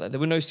help each other. There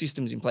were no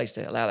systems in place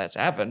to allow that to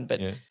happen.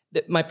 But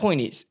my point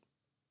is,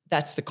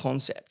 that's the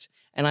concept.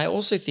 And I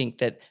also think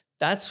that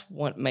that's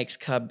what makes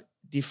Cub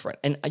different.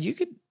 And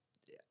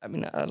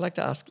I'd like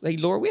to ask,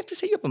 Laura, we have to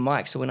set you up a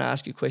mic so when I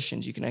ask you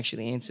questions, you can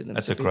actually answer them.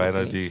 That's a great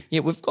idea.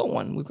 Yeah, we've got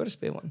one. We've got a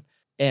spare one.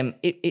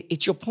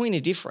 It's your point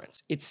of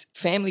difference. It's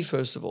family,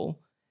 first of all.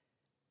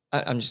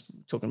 I'm just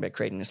talking about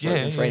creating a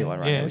slogan for anyone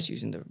right now. I was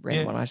using the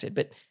random one I said.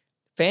 But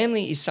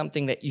family is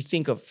something that you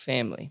think of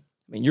family.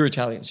 I mean, you're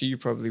Italian, so you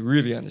probably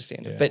really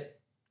understand it.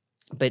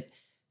 But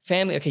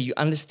family, okay, you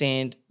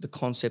understand the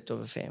concept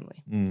of a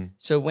family.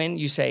 So when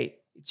you say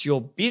it's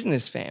your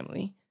business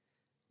family,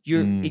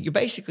 you're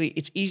basically,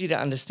 it's easy to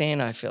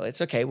understand, I feel.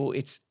 It's okay, well,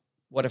 it's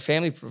what a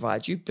family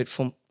provides you, but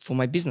for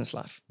my business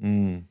life.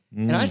 And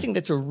I think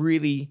that's a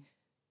really,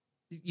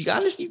 you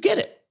get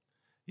it.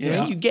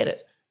 Yeah. You get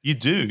it. You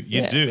do.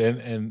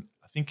 And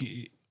I think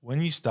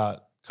when you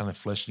start kind of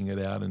fleshing it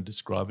out and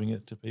describing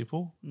it to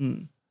people,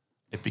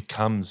 it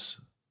becomes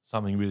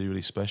something really,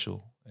 really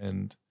special.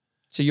 And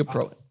so you're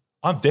pro it.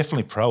 I'm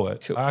definitely pro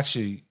it. Cool. I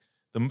actually,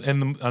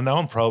 I know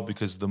I'm pro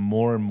because the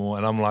more and more,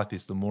 and I'm like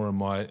this, the more and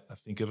more I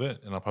think of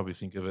it, and I'll probably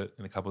think of it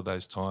in a couple of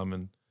days' time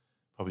and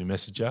probably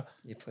message you.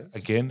 Yeah, please.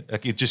 Again,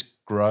 like it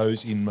just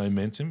grows in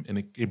momentum.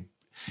 And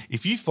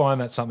if you find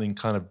that something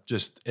kind of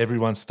just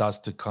everyone starts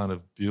to kind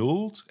of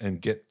build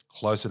and get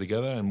closer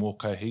together and more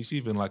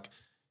cohesive and like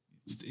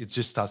it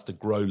just starts to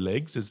grow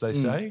legs, as they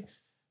say,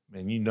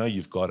 man, you know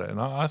you've got it. And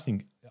I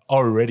think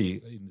already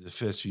in the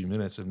first few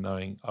minutes of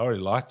knowing, I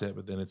already liked it,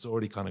 but then it's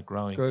already kind of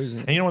growing.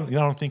 And you know what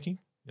I'm thinking?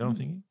 You know what I'm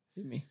thinking?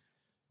 Hit me.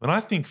 When I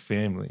think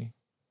family,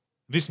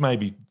 this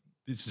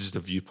is just a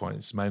viewpoint.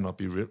 This may not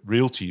be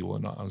real to you or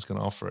not. I'm just going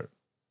to offer it.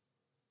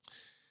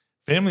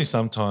 Family,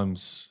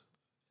 sometimes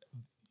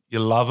you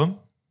love them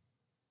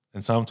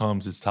and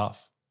sometimes it's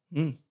tough.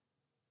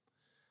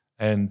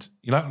 And,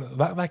 you know,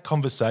 that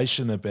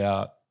conversation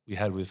we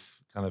had with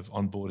kind of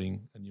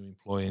onboarding a new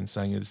employee and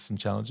saying there's some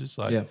challenges.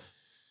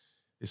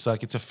 It's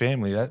like it's a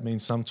family. That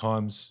means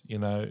sometimes, you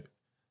know,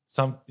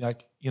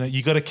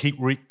 you got to keep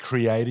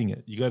recreating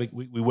it.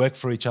 We work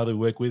for each other, we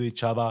work with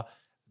each other.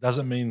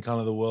 Doesn't mean kind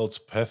of the world's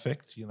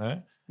perfect, you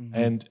know.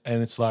 And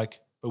it's like,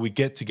 but we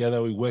get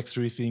together, we work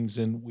through things,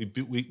 and we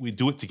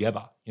do it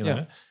together, you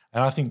know.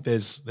 And I think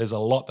there's a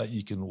lot that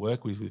you can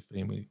work with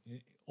family,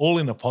 all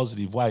in a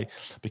positive way,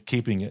 but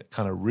keeping it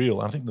kind of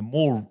real. I think the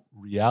more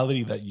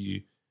reality that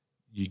you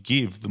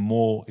give, the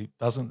more it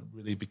doesn't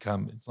really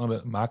become. It's not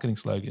a marketing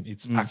slogan.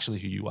 It's actually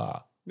who you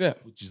are. Yeah,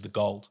 which is the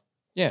gold.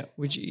 Yeah,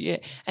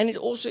 and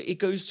it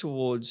goes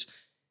towards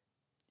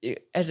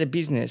as a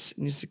business.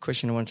 And this is a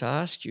question I want to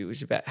ask you: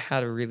 is about how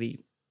to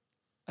really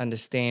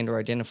understand or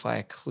identify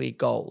a clear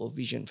goal or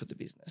vision for the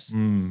business.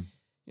 You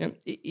know,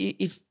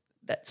 if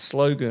that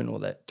slogan or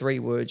that 3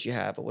 words you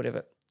have or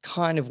whatever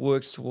kind of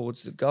works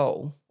towards the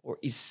goal or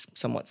is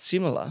somewhat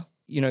similar,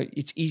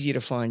 it's easier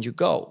to find your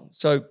goal.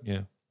 So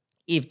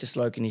if the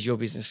slogan is your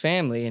business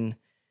family, and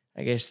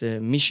I guess the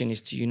mission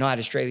is to unite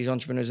Australia's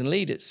entrepreneurs and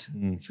leaders,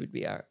 which would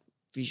be our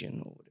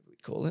vision or whatever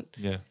we'd call it,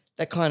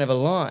 that kind of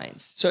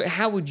aligns. So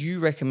how would you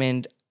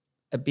recommend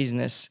a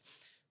business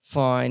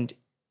find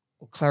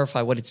or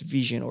clarify what its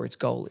vision or its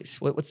goal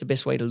is? What's the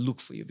best way to look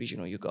for your vision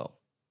or your goal,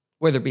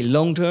 whether it be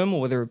long-term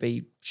or whether it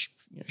be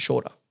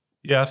shorter?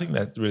 Yeah, I think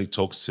that really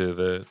talks to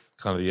the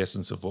kind of the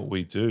essence of what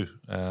we do.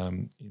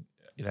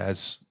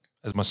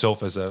 As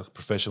myself as a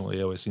professional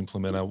EOS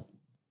implementer,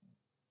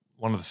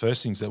 one of the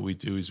first things that we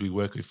do is we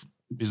work with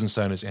business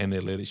owners and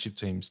their leadership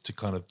teams to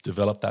kind of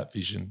develop that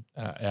vision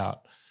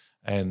out.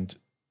 And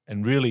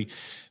really,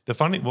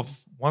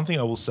 one thing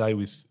I will say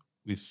with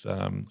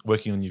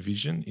working on your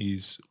vision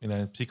is,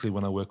 particularly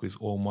when I work with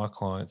all my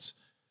clients,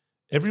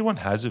 everyone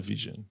has a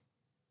vision,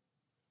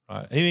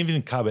 right? And even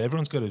in Cub,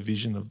 everyone's got a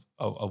vision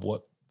of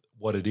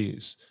what it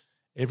is.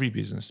 Every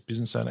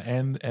business owner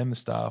and the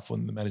staff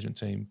and the management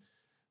team.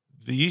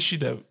 The issue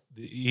that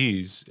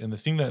is, and the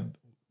thing that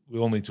we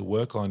all need to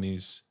work on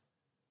is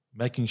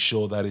making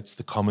sure that it's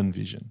the common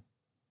vision.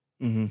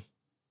 Mm-hmm.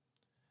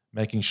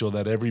 Making sure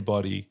that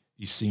everybody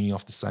is singing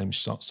off the same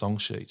song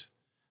sheet.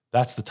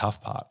 That's the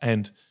tough part.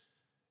 And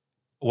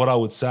what I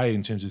would say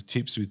in terms of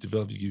tips with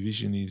developing your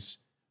vision is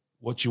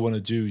what you want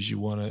to do is you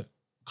want to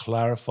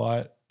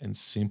clarify it and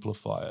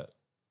simplify it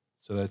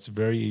so that it's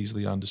very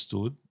easily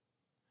understood.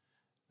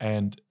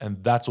 And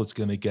that's what's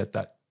going to get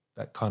that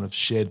kind of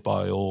shared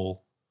by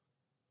all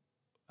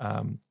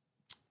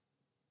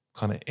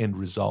kind of end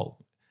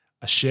result.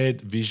 A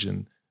shared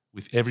vision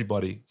with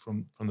everybody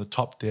from the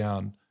top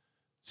down,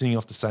 singing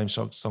off the same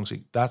song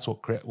sheet. That's what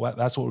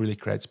really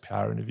creates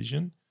power in a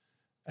vision.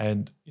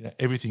 And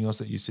everything else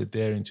that you said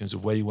there in terms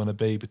of where you want to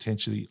be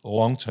potentially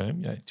long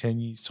term, 10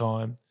 years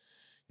time,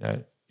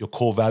 your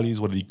core values,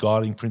 what are the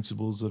guiding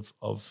principles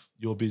of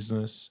your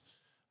business,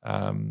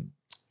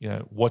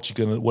 what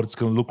it's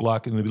gonna look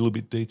like in a little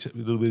bit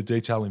of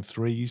detail in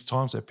 3 years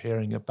time. So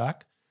pairing it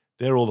back,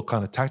 they're all the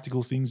kind of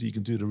tactical things that you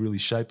can do to really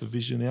shape a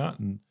vision out,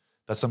 and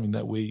that's something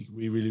that we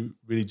really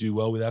really do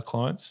well with our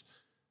clients.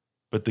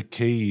 But the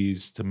key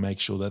is to make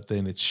sure that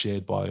then it's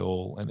shared by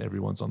all and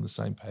everyone's on the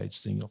same page,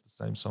 singing off the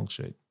same song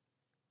sheet.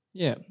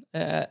 Yeah,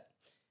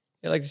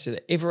 like I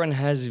said, everyone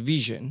has a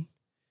vision,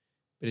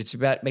 but it's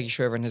about making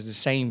sure everyone has the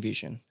same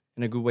vision.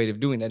 And a good way of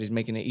doing that is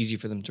making it easy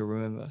for them to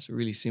remember. So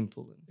really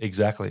simple.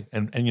 Exactly.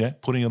 And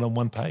putting it on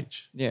one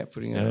page. Yeah,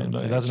 putting it on one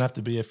page. It doesn't have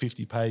to be a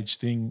 50-page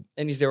thing.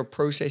 And is there a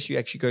process you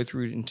actually go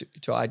through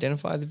to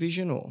identify the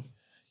vision, or?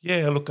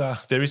 Yeah, look,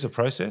 there is a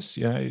process.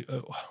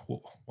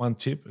 One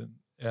tip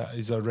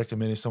is I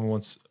recommend if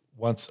someone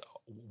wants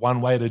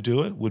one way to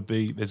do it would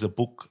be, there's a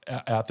book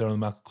out there on the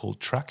market called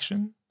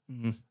Traction.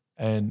 Mm-hmm.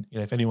 And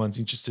if anyone's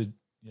interested.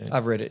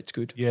 I've read it. It's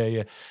good.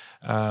 Yeah.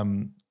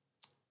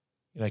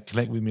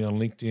 Connect with me on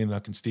LinkedIn. I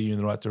can steer you in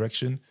the right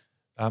direction.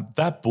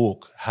 That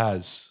book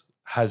has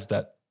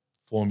that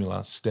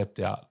formula stepped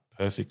out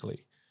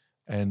perfectly,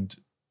 and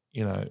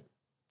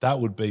that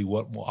would be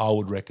what I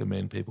would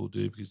recommend people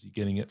do, because you're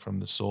getting it from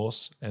the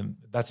source, and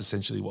that's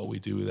essentially what we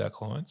do with our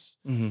clients.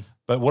 Mm-hmm.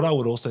 But what I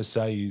would also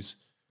say is,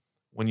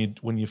 when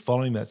you're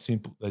following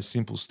those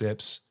simple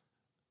steps,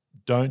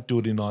 don't do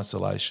it in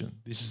isolation.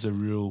 This is a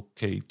real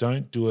key.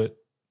 Don't do it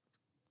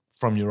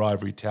from your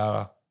ivory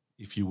tower,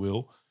 if you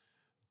will.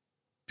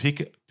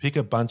 Pick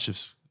a bunch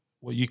of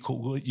what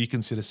you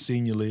consider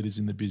senior leaders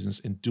in the business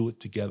and do it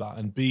together,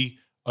 and be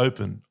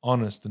open,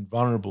 honest, and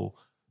vulnerable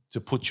to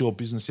put your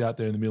business out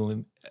there in the middle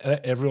and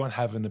everyone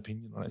have an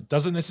opinion on it. It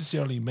doesn't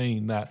necessarily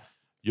mean that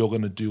you're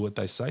going to do what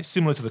they say.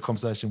 Similar to the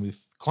conversation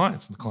with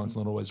clients, and the client's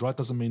not always right,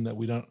 doesn't mean that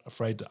we're not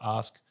afraid to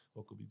ask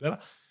what could be better.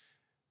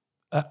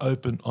 That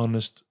open,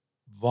 honest,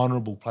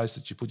 vulnerable place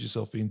that you put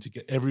yourself in to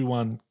get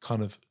everyone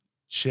kind of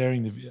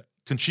sharing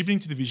contributing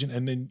to the vision,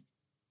 and then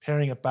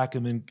pairing it back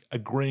and then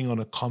agreeing on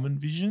a common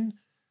vision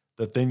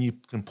that then you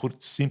can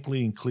put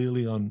simply and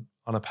clearly on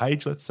a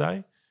page, let's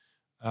say.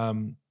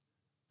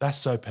 That's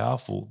so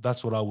powerful.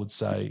 That's what I would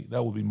say.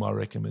 That would be my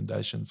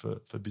recommendation for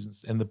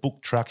business. And the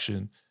book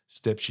Traction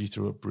steps you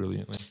through it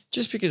brilliantly.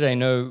 Just because I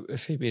know a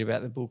fair bit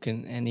about the book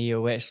and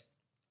EOS,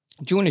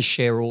 do you want to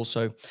share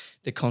also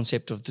the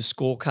concept of the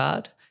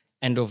scorecard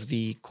and of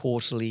the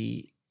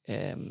quarterly,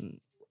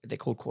 they're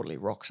called quarterly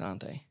rocks,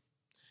 aren't they?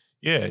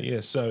 Yeah.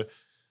 So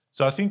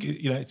I think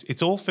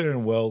it's all fair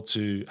and well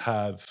to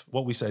have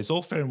what we say. It's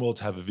all fair and well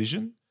to have a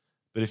vision,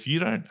 but if you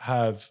don't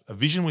have a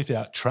vision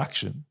without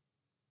traction,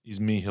 is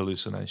mere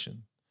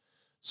hallucination.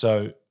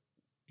 So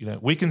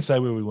we can say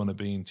where we want to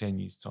be in 10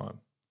 years' time.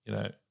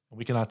 And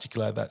we can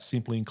articulate that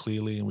simply and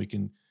clearly, and we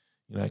can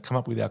come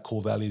up with our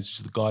core values, which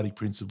are the guiding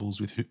principles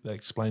that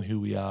explain who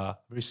we are.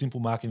 Very simple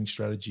marketing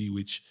strategy,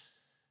 which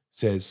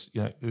says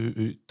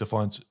who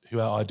defines who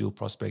our ideal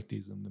prospect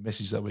is and the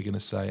message that we're going to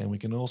say, and we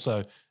can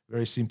also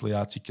very simply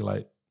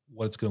articulate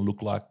what it's going to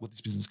look like, what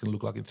this business is going to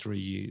look like in 3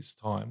 years'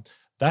 time.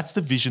 That's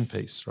the vision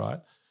piece,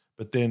 right?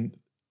 But then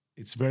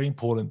it's very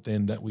important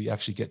then that we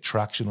actually get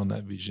traction on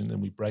that vision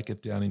and we break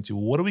it down into,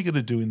 well, what are we going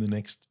to do in the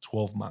next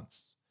 12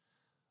 months?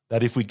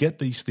 That if we get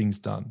these things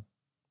done,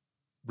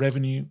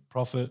 revenue,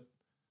 profit,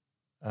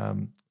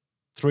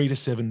 3 to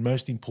 7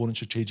 most important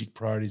strategic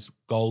priorities,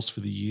 goals for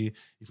the year,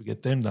 if we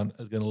get them done,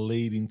 is going to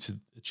lead into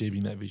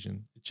achieving that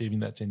vision, achieving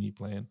that 10-year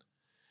plan.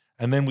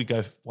 And then we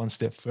go one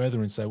step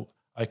further and say,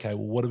 okay,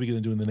 well, what are we going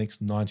to do in the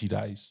next 90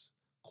 days,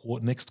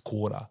 next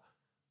quarter?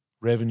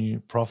 Revenue,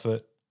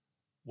 profit,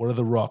 what are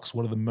the rocks?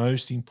 What are the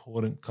most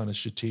important kind of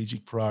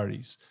strategic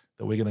priorities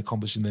that we're going to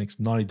accomplish in the next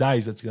 90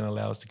 days that's going to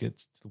allow us to get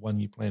to the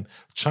 1-year plan?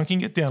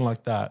 Chunking it down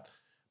like that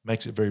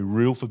makes it very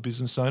real for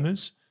business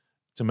owners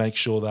to make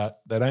sure that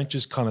they don't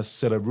just kind of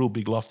set a real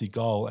big lofty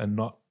goal and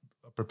not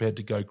prepared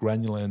to go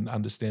granular and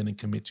understand and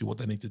commit to what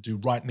they need to do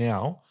right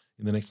now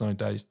in the next 90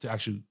 days to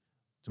actually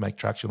to make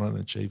traction on it and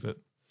achieve it.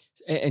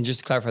 And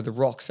just to clarify, the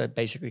rocks are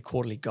basically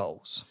quarterly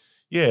goals.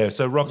 Yeah,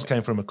 so rocks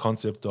came from a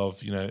concept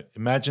of,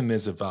 imagine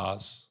there's a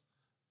vase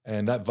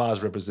and that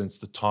vase represents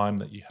the time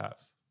that you have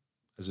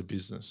as a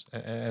business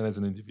and as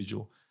an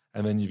individual.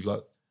 And then you've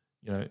got,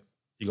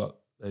 you got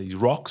these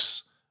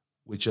rocks,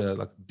 which are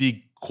like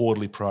big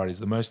quarterly priorities,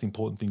 the most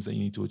important things that you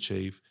need to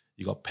achieve.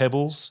 You got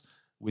pebbles,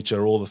 which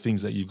are all the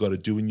things that you've got to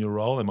do in your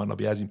role. They might not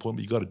be as important,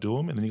 but you've got to do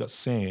them. And then you got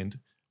sand,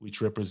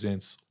 which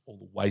represents all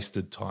the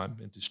wasted time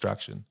and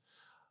distraction.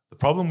 The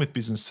problem with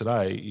business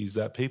today is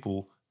that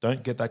people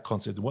don't get that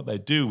concept. And what they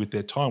do with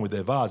their time, with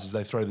their vase, is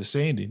they throw the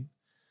sand in,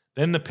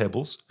 then the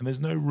pebbles, and there's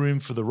no room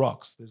for the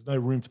rocks. There's no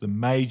room for the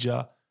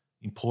major,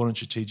 important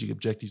strategic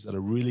objectives that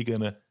are really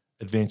going to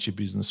advance your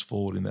business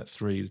forward in that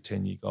 3 to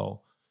 10 year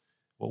goal.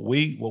 What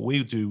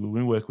we do when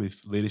we work with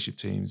leadership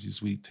teams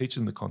is we teach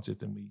them the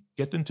concept and we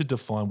get them to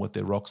define what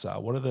their rocks are.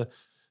 What are the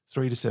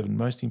 3 to 7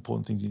 most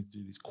important things you need to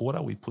do this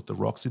quarter? We put the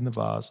rocks in the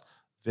vase,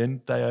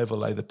 then they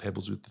overlay the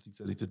pebbles with the things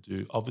they need to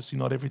do. Obviously,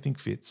 not everything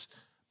fits,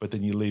 but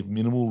then you leave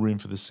minimal room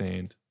for the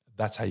sand.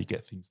 That's how you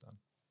get things done.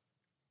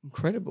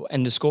 Incredible.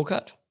 And the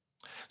scorecard?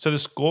 So the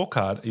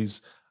scorecard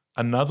is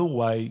another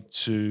way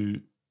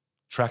to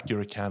track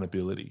your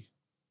accountability.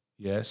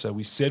 Yeah. So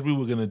we said we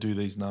were going to do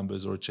these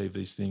numbers or achieve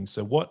these things.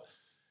 So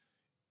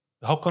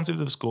the whole concept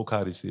of the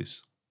scorecard is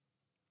this.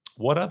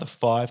 What are the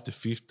 5 to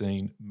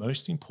 15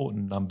 most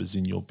important numbers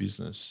in your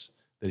business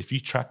that if you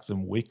track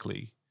them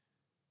weekly,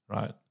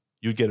 right,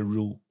 you get a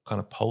real kind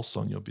of pulse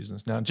on your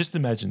business? Now, just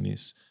imagine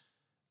this.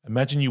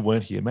 Imagine you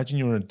weren't here. Imagine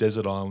you're on a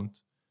desert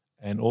island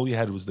and all you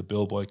had was the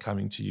bellboy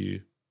coming to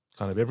you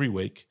kind of every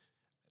week.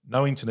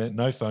 No internet,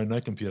 no phone, no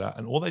computer.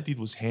 And all they did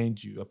was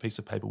hand you a piece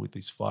of paper with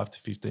these 5 to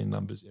 15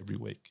 numbers every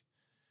week.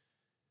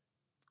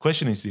 The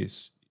question is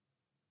this.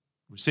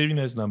 Receiving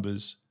those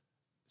numbers,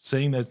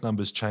 seeing those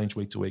numbers change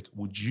week to week,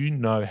 would you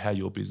know how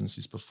your business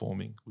is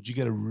performing? Would you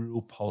get a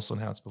real pulse on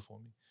how it's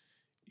performing?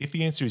 If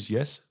the answer is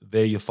yes,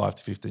 they're your 5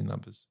 to 15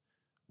 numbers.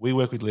 We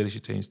work with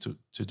leadership teams to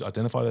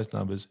identify those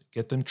numbers,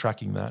 get them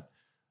tracking that,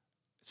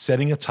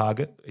 setting a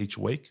target each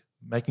week,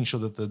 making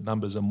sure that the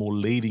numbers are more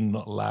leading,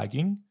 not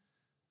lagging,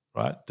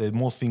 right? There are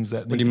more things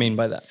that... What do you mean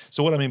by that?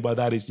 So what I mean by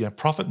that is,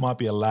 profit might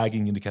be a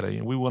lagging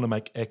indicator. We want to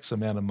make X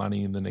amount of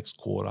money in the next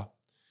quarter.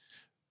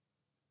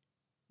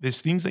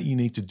 There's things that you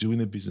need to do in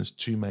the business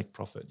to make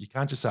profit. You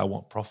can't just say, I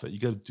want profit. You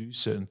got to do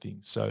certain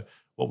things. So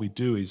what we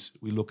do is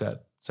we look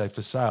at, say,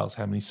 for sales,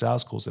 how many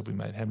sales calls have we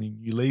made? How many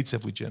new leads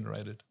have we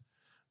generated?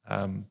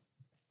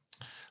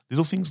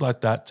 Little things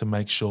like that to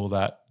make sure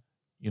that,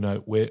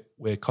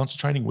 we're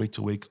concentrating week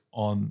to week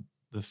on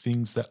the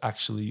things that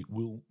actually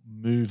will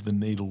move the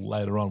needle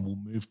later on, will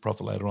move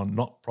profit later on,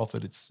 not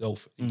profit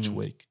itself each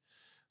week.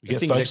 We the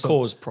things that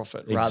cause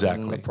profit rather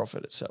than the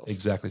profit itself.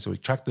 Exactly. So we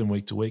track them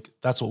week to week.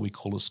 That's what we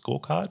call a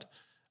scorecard,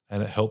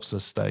 and it helps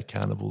us stay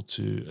accountable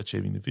to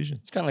achieving the vision.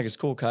 It's kind of like a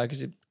scorecard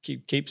because it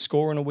keeps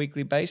score on a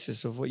weekly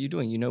basis of what you're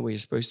doing. You know where you're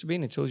supposed to be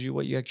and it tells you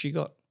what you actually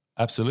got.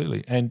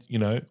 Absolutely. And,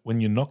 when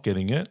you're not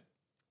getting it,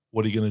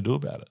 what are you going to do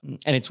about it?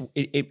 And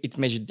it's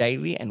measured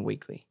daily and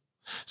weekly.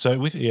 So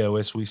with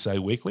EOS, we say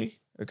weekly.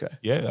 Okay.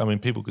 Yeah. I mean,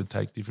 people could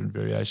take different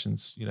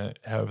variations,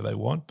 however they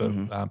want,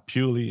 but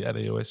purely at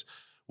EOS,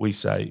 we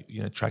say,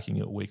 tracking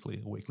it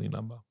weekly, a weekly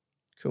number.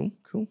 Cool.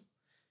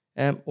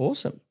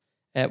 Awesome.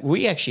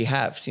 We actually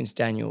have, since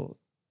Daniel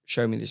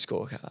showed me the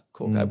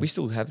scorecard, we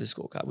still have the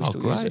scorecard. We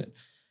still use it.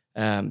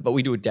 But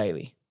we do it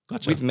daily.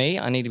 Gotcha. With me,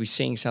 I need to be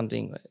seeing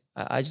something.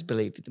 I just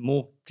believe the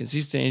more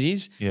consistent it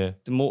is,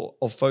 the more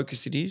of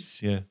focus it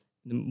is. Yeah.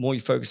 The more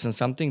you focus on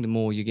something, the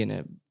more you're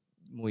gonna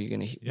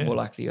hit, more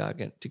likely you are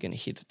to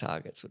hit the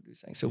targets. What you're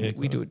saying. So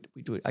we do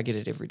it. I get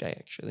it every day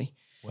actually.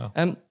 Wow.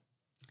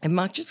 And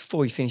Mark, just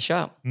before we finish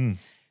up,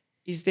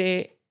 is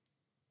there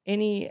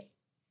any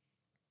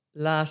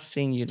last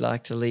thing you'd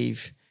like to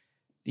leave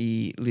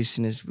the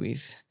listeners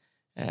with?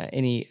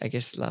 Any, I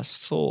guess, last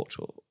thought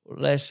or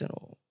lesson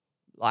or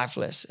life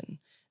lesson?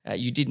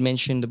 You did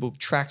mention the book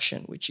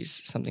Traction, which is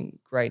something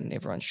great and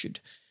everyone should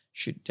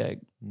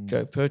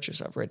go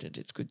purchase. I've read it;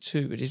 it's good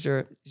too. But is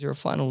there a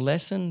final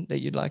lesson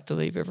that you'd like to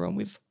leave everyone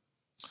with?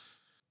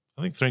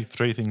 I think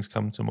three things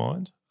come to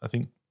mind.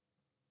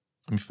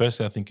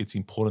 Firstly, I think it's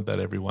important that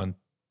everyone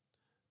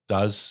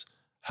does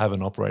have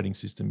an operating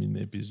system in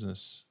their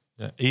business.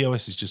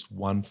 EOS is just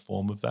one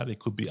form of that. It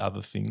could be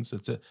other things.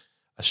 It's a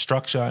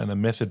structure and a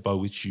method by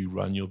which you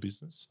run your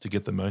business to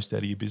get the most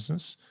out of your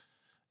business.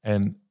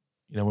 And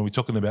when we're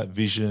talking about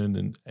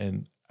vision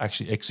and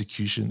actually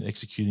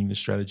executing the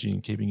strategy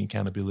and keeping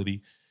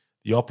accountability,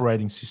 the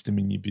operating system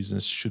in your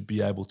business should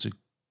be able to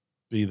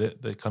be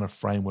the kind of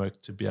framework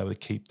to be able to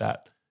keep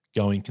that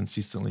going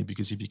consistently.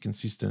 Because if you're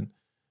consistent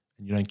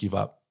and you don't give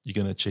up, you're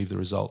going to achieve the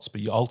results.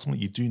 But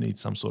ultimately, you do need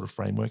some sort of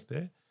framework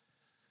there.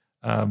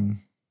 I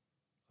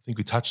think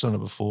we touched on it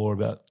before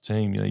about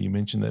team. You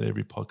mentioned that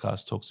every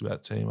podcast talks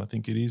about team. I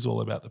think it is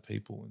all about the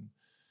people. And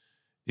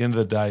at the end of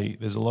the day,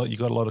 you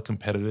got a lot of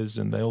competitors,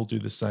 and they all do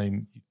the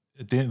same.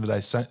 At the end of the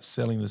day,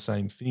 selling the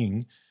same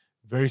thing.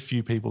 Very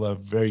few people are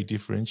very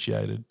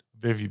differentiated.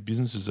 Very few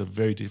businesses are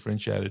very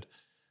differentiated.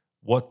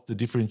 What the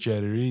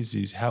differentiator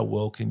is how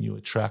well can you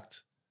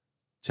attract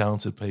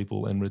talented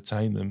people and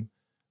retain them,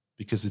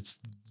 because it's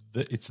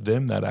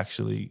them that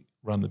actually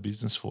run the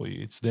business for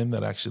you. It's them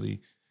that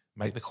actually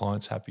make the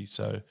clients happy.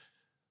 So,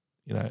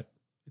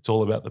 it's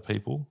all about the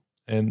people.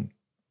 And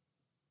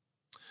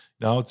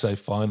I would say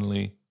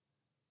finally,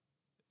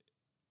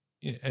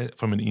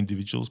 from an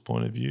individual's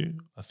point of view,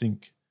 I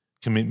think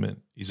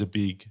commitment is a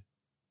big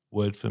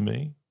word for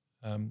me.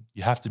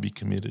 You have to be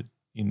committed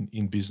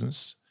in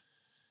business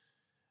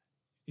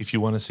if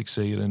you want to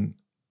succeed. And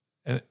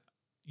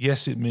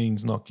yes, it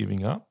means not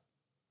giving up.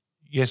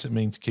 Yes, it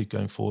means keep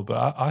going forward.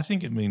 But I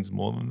think it means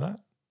more than that.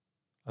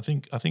 I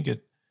think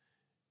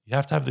you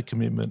have to have the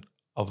commitment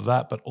of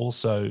that, but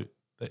also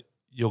that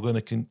you're going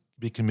to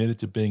be committed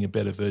to being a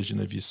better version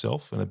of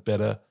yourself and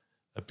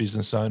a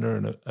business owner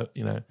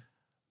and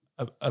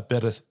a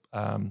better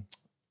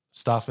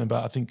staff member.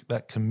 I think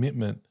that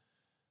commitment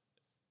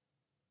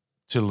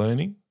to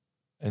learning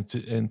and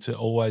to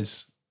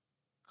always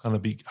kind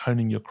of be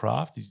honing your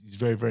craft is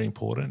very, very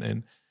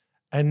important.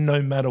 And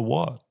no matter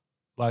what,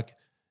 like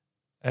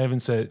I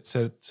even said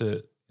it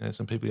to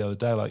some people the other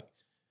day, like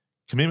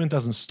commitment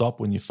doesn't stop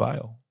when you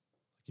fail.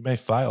 You may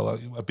fail.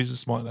 Like a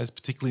business might,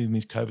 particularly in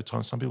these COVID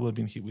times, some people have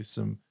been hit with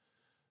some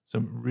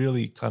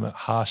really kind of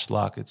harsh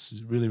luck.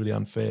 It's really, really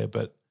unfair.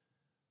 But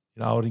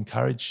I would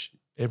encourage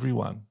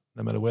everyone,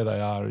 no matter where they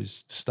are,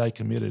 is to stay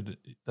committed.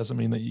 It doesn't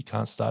mean that you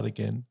can't start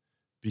again.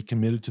 Be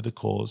committed to the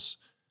cause,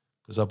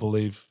 because I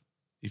believe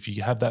if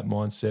you have that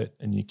mindset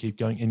and you keep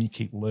going and you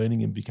keep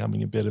learning and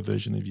becoming a better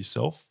version of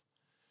yourself,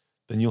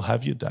 then you'll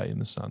have your day in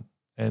the sun.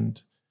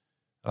 And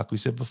like we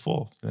said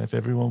before, if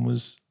it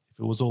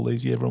was all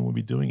easy, everyone would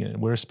be doing it.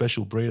 And we're a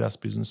special breed, us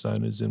business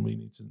owners, and we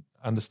need to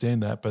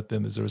understand that. But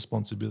then there's a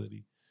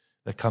responsibility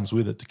that comes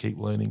with it to keep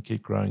learning,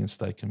 keep growing, and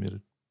stay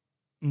committed.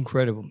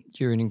 Incredible.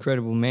 You're an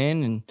incredible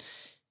man,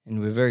 and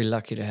we're very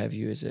lucky to have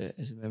you as a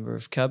member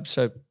of Cub.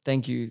 So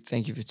thank you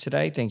for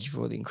today. Thank you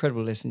for all the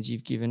incredible lessons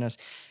you've given us.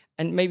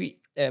 And maybe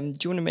do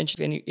you want to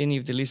mention if any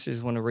of the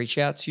listeners want to reach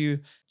out to you?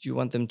 Do you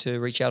want them to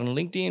reach out on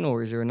LinkedIn,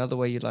 or is there another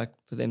way you'd like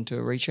for them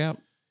to reach out?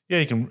 Yeah,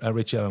 you can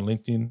reach out on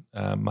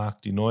LinkedIn,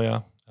 Mark Di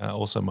Noia.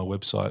 Also my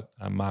website,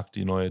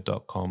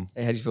 markdinoia.com.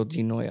 How do you spell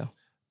Di Noia?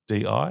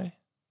 DINOIA.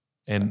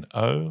 And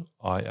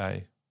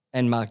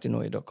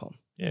markdinoia.com.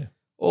 Yeah.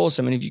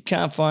 Awesome. And if you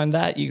can't find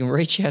that, you can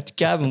reach out to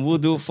Cub and we'll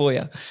do it for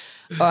you. All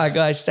right,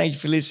 guys, thank you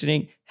for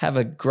listening. Have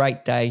a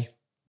great day.